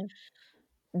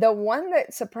the one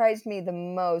that surprised me the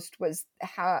most was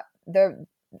how the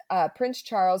Prince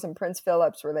Charles and Prince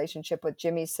Philip's relationship with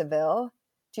Jimmy Savile.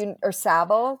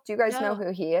 Savile? Do you guys know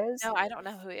who he is? No, I don't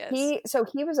know who he is.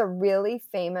 He was a really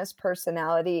famous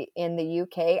personality in the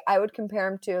UK. I would compare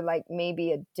him to like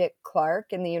maybe a Dick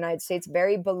Clark in the United States.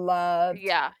 Very beloved.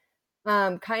 Yeah.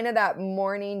 Kind of that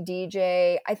morning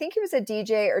DJ. I think he was a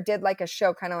DJ or did like a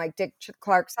show kind of like Dick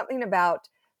Clark, something about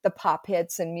the pop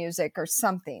hits and music or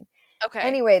something. Okay.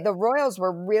 Anyway, the royals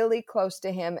were really close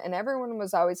to him, and everyone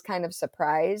was always kind of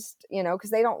surprised, because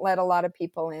they don't let a lot of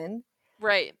people in.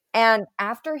 Right. And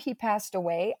after he passed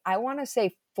away, I want to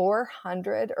say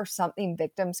 400 or something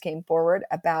victims came forward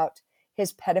about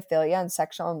his pedophilia and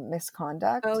sexual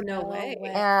misconduct. Oh, no way.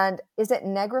 And is it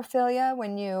negrophilia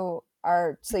when you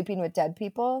are sleeping with dead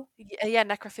people? Yeah,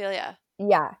 necrophilia.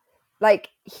 Yeah. Like,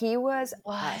 he was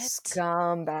What? a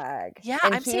scumbag. Yeah,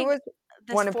 and I'm he saying was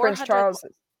this one of Prince 400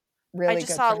 Charles's really I good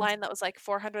just saw a friends. line that was like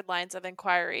 400 lines of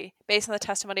inquiry based on the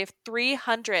testimony of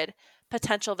 300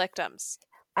 potential victims.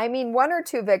 I mean, 1 or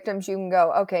 2 victims, you can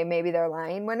go, okay, maybe they're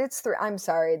lying. When it's 3, I'm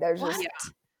sorry. There's What?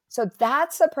 just, so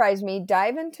that surprised me.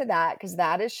 Dive into that because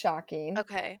that is shocking.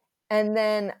 Okay. And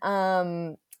then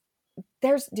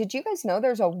did you guys know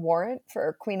there's a warrant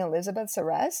for Queen Elizabeth's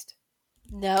arrest?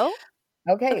 No?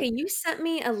 Okay, you sent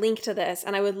me a link to this,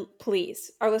 and I would,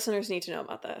 please, our listeners need to know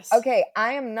about this. Okay,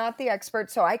 I am not the expert,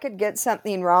 so I could get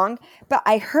something wrong, but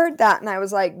I heard that and I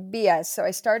was like, BS. So I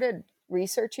started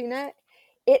researching it.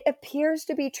 It appears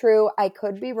to be true. I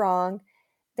could be wrong.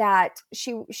 That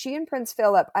she and Prince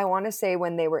Philip, I want to say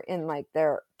when they were in like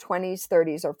their 20s,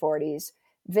 30s, or 40s,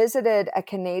 visited a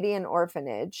Canadian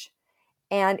orphanage.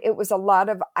 And it was a lot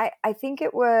of, I think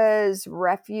it was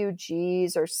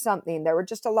refugees or something. There were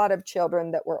just a lot of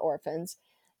children that were orphans.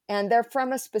 And they're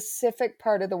from a specific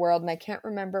part of the world, and I can't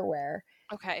remember where.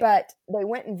 Okay. But they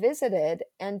went and visited,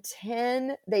 and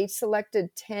they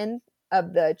selected 10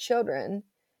 of the children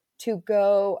to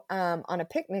go on a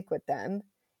picnic with them.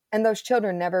 And those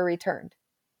children never returned.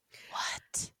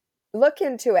 What? Look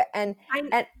into it. And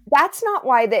that's not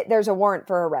why there's a warrant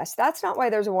for arrest. That's not why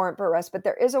there's a warrant for arrest, but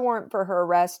there is a warrant for her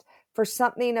arrest for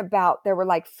something about there were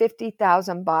like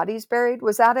 50,000 bodies buried.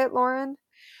 Was that it, Lauren?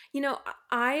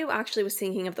 I actually was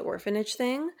thinking of the orphanage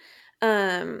thing,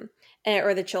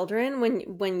 or the children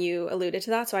when you alluded to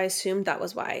that. So I assumed that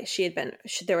was why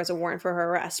there was a warrant for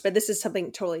her arrest. But this is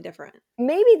something totally different.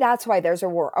 Maybe that's why there's a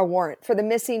warrant for the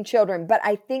missing children. But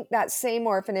I think that same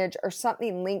orphanage or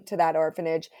something linked to that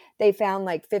orphanage, they found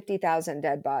like 50,000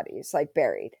 dead bodies, like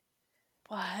buried.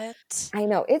 What? I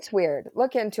know, it's weird.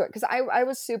 Look into it because I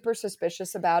was super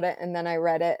suspicious about it, and then I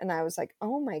read it and I was like,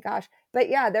 oh my gosh. But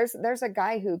yeah, there's a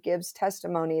guy who gives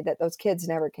testimony that those kids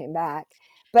never came back.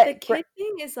 But the kid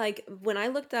thing is like, when I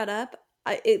looked that up,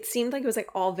 it seemed like it was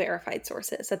like all verified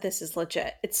sources that this is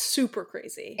legit. It's super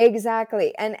crazy.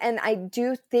 Exactly. And I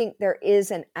do think there is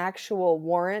an actual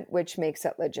warrant, which makes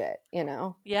it legit,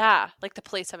 Yeah, like the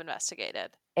police have investigated.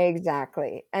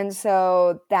 Exactly. And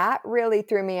so that really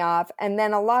threw me off. And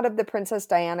then a lot of the Princess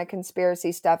Diana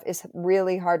conspiracy stuff is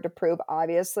really hard to prove,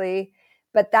 obviously.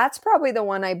 But that's probably the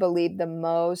one I believe the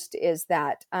most, is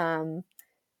that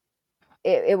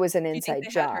it was an inside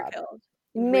job. Had her killed?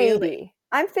 Maybe. Really?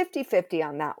 I'm 50-50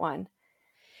 on that one.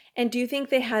 And do you think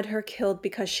they had her killed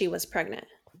because she was pregnant?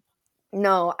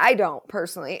 No, I don't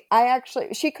personally.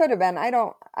 She could have been. I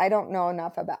don't know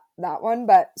enough about that one,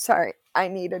 but sorry, I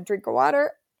need a drink of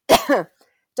water.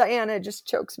 Diana just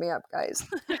chokes me up, guys.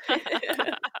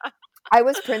 I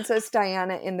was Princess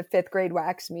Diana in the 5th grade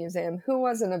wax museum. Who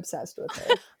wasn't obsessed with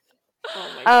her?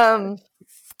 Oh my God.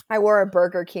 I wore a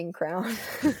Burger King crown.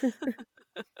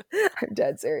 I'm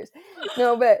dead serious.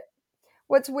 No, but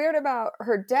what's weird about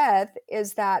her death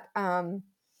is that I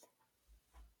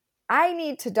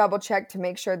need to double check to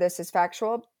make sure this is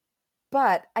factual,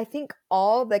 but I think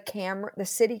all the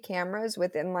city cameras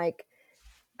within like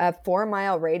a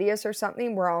 4-mile radius or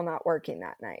something were all not working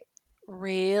that night.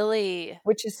 Really?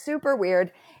 Which is super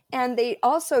weird. And they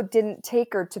also didn't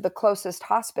take her to the closest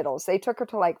hospitals. They took her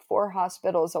to like 4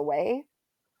 hospitals away.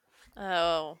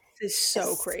 Oh. This is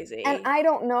so crazy. And I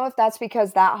don't know if that's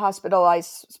because that hospital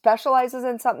specializes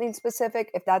in something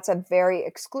specific, if that's a very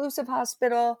exclusive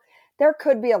hospital. There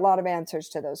could be a lot of answers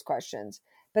to those questions,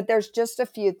 but there's just a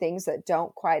few things that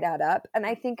don't quite add up. And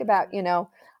I think about,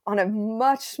 on a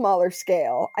much smaller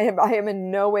scale, I am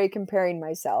in no way comparing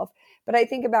myself, but I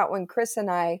think about when Chris and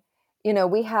I,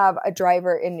 we have a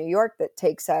driver in New York that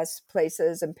takes us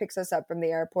places and picks us up from the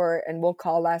airport, and we'll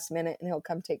call last minute and he'll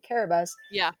come take care of us.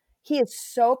 Yeah. He is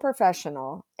so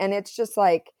professional. And it's just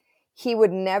like,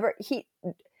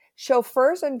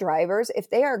 chauffeurs and drivers, if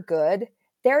they are good,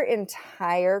 their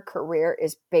entire career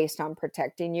is based on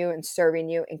protecting you and serving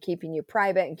you and keeping you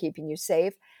private and keeping you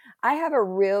safe. I have a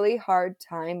really hard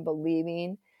time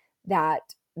believing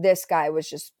that this guy was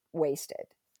just wasted.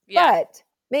 Yeah. But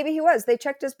maybe he was. They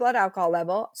checked his blood alcohol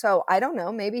level. So I don't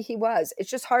know. Maybe he was. It's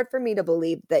just hard for me to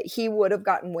believe that he would have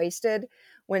gotten wasted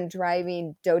when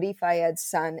driving Dodi Fayed's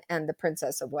son and the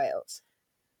Princess of Wales.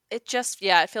 It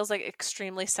feels like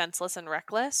extremely senseless and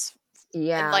reckless.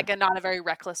 Yeah. And like not a very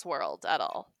reckless world at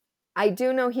all. I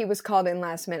do know he was called in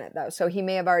last minute though. So he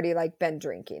may have already been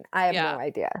drinking. I have no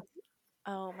idea.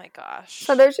 Oh my gosh.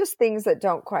 So there's just things that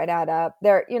don't quite add up.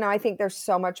 There, I think there's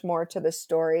so much more to the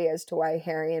story as to why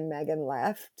Harry and Meghan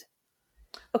left.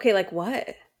 Okay, like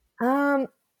what? That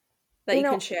you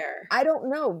can share. I don't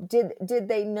know. Did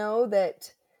they know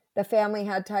that the family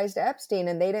had ties to Epstein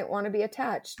and they didn't want to be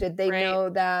attached? Did they know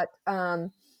that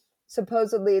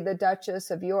supposedly the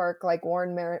Duchess of York, like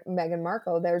warned Meghan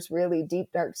Markle, there's really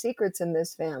deep, dark secrets in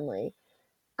this family?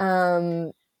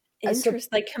 Like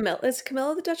Camilla. Is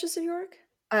Camilla the Duchess of York?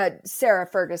 Sarah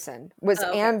Ferguson was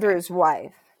Andrew's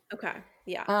wife. Okay.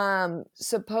 Yeah.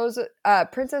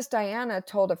 Princess Diana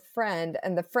told a friend,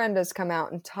 and the friend has come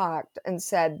out and talked and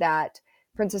said that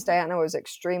Princess Diana was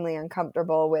extremely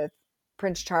uncomfortable with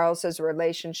Prince Charles's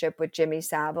relationship with Jimmy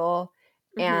Savile,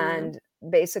 and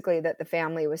basically that the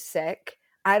family was sick.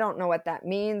 I don't know what that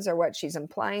means or what she's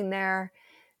implying there.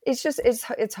 It's just,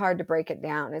 it's hard to break it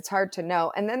down. It's hard to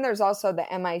know. And then there's also the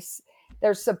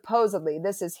there's supposedly,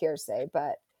 this is hearsay,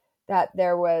 but that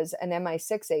there was an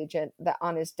MI6 agent that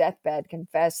on his deathbed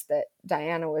confessed that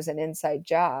Diana was an inside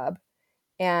job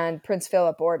and Prince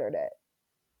Philip ordered it.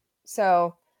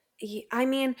 So, I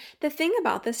mean, the thing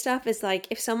about this stuff is like,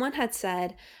 if someone had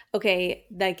said, okay,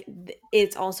 like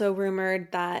it's also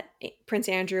rumored that Prince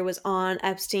Andrew was on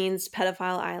Epstein's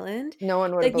pedophile island, no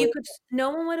one would have believed it.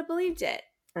 No one would have believed it.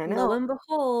 I know. Lo and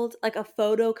behold, like a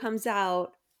photo comes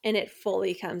out and it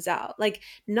fully comes out. Like,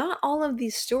 not all of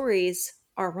these stories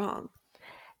are wrong.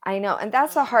 I know. And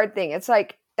that's a hard thing. It's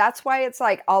like, that's why it's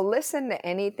like, I'll listen to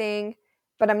anything,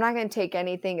 but I'm not going to take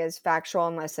anything as factual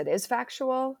unless it is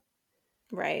factual.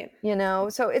 Right.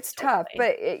 So it's tough,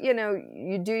 but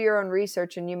you do your own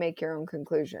research and you make your own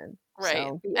conclusion. Right.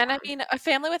 So, yeah. And I mean, a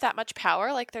family with that much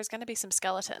power, like there's going to be some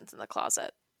skeletons in the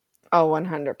closet. Oh,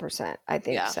 100%. I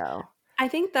think so. I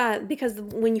think that because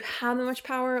when you have that much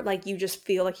power, like you just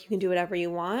feel like you can do whatever you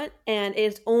want. And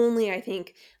it's only, I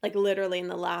think, like literally in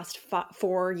the last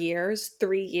 3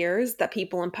 years that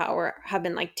people in power have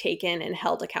been like taken and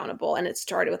held accountable. And it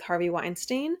started with Harvey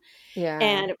Weinstein. Yeah.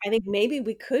 And I think maybe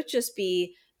we could just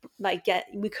be like,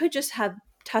 we could just have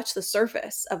touched the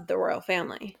surface of the royal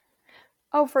family.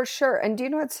 Oh, for sure. And do you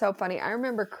know what's so funny? I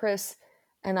remember Chris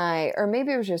and I, or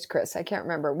maybe it was just Chris, I can't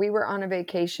remember. We were on a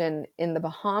vacation in the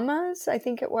Bahamas, I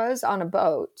think it was, on a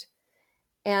boat.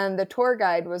 And the tour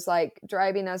guide was like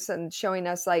driving us and showing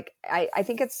us like, I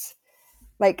think it's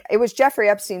like, it was Jeffrey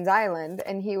Epstein's island.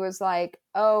 And he was like,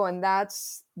 oh, and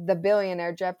that's the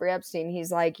billionaire Jeffrey Epstein.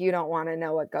 He's like, you don't want to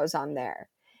know what goes on there.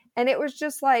 And it was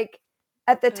just like,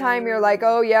 at the time you're like,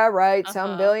 oh yeah, right.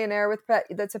 Some billionaire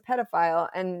that's a pedophile,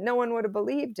 and no one would have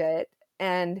believed it.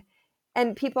 And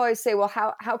people always say, well,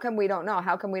 how come we don't know?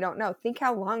 How come we don't know? Think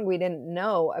how long we didn't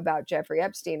know about Jeffrey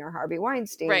Epstein or Harvey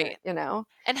Weinstein, right?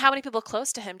 And how many people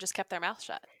close to him just kept their mouth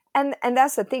shut. And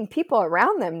that's the thing. People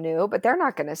around them knew, but they're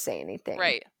not going to say anything.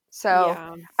 Right.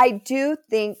 So I do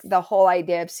think the whole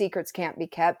idea of secrets can't be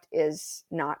kept is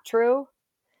not true.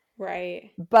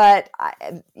 Right. But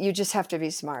you just have to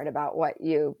be smart about what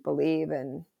you believe.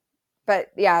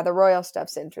 But yeah, the royal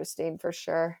stuff's interesting for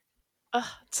sure.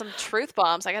 Some truth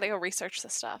bombs. I got to go research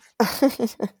this stuff.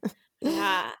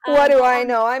 Yeah. What do I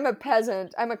know? I'm a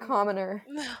peasant. I'm a commoner.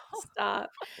 Stop.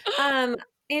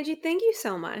 Angie, thank you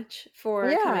so much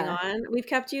for coming on. We've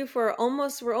kept you for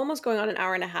we're almost going on an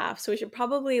hour and a half. So we should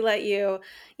probably let you,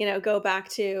 go back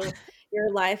to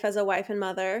your life as a wife and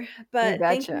mother. But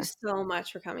thank you so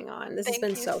much for coming on. This has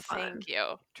been so fun. Thank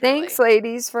you. Truly. Thanks,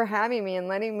 ladies, for having me and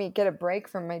letting me get a break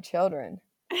from my children.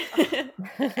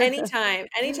 Anytime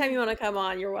you want to come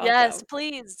on, you're welcome. Yes,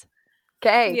 please.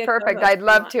 Okay, perfect. I'd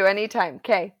love to anytime.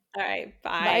 Okay. All right.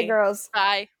 Bye. Bye, girls.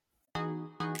 Bye.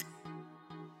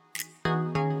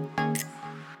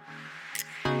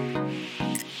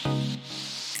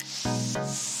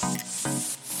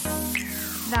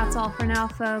 That's all for now,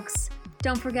 folks.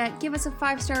 Don't forget, give us a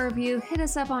 5-star review, hit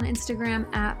us up on Instagram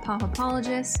at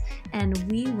Popapologists, and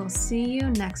we will see you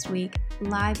next week,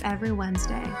 live every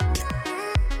Wednesday.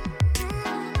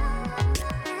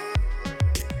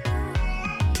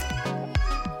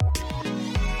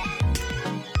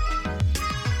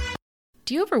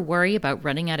 Do you ever worry about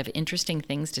running out of interesting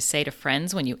things to say to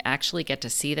friends when you actually get to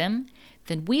see them?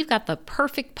 Then we've got the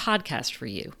perfect podcast for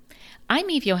you. I'm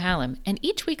Eve Yohalem, and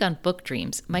each week on Book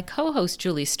Dreams, my co-host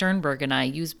Julie Sternberg and I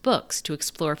use books to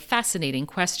explore fascinating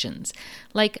questions,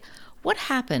 like what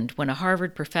happened when a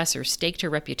Harvard professor staked her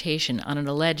reputation on an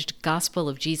alleged Gospel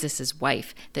of Jesus'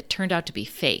 wife that turned out to be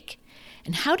fake?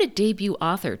 And how did debut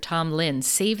author Tom Lynn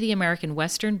save the American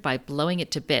Western by blowing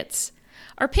it to bits?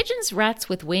 Are pigeons rats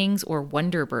with wings or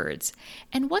wonder birds?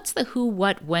 And what's the who,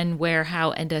 what, when, where,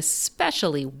 how, and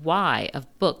especially why of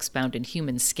books bound in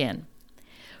human skin?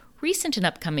 Recent and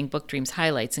upcoming Book Dreams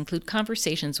highlights include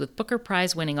conversations with Booker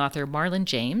Prize-winning author Marlon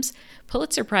James,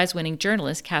 Pulitzer Prize-winning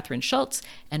journalist Catherine Schultz,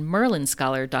 and Merlin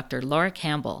scholar Dr. Laura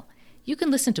Campbell. You can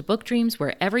listen to Book Dreams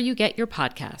wherever you get your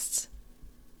podcasts.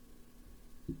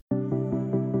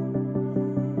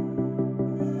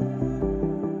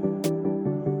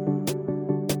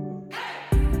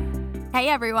 Hey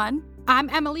everyone,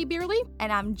 I'm Emily Beerley,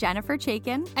 and I'm Jennifer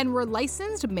Chaikin, and we're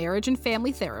licensed marriage and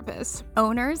family therapists,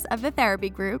 owners of the Therapy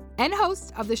Group, and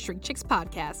hosts of the Shrink Chicks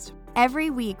podcast. Every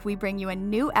week, we bring you a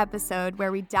new episode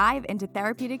where we dive into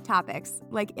therapeutic topics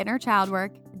like inner child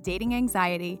work, dating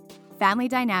anxiety, family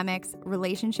dynamics,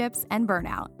 relationships, and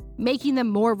burnout, making them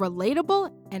more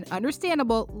relatable and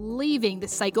understandable, leaving the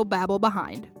psychobabble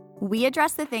behind. We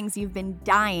address the things you've been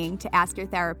dying to ask your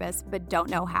therapist but don't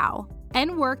know how,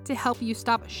 and work to help you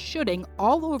stop shooting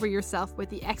all over yourself with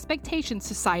the expectations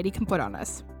society can put on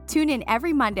us. Tune in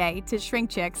every Monday to Shrink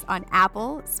Chicks on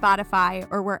Apple, Spotify,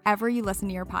 or wherever you listen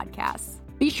to your podcasts.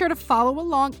 Be sure to follow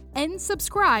along and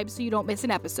subscribe so you don't miss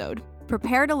an episode.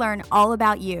 Prepare to learn all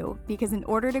about you, because in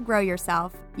order to grow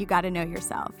yourself, you got to know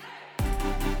yourself.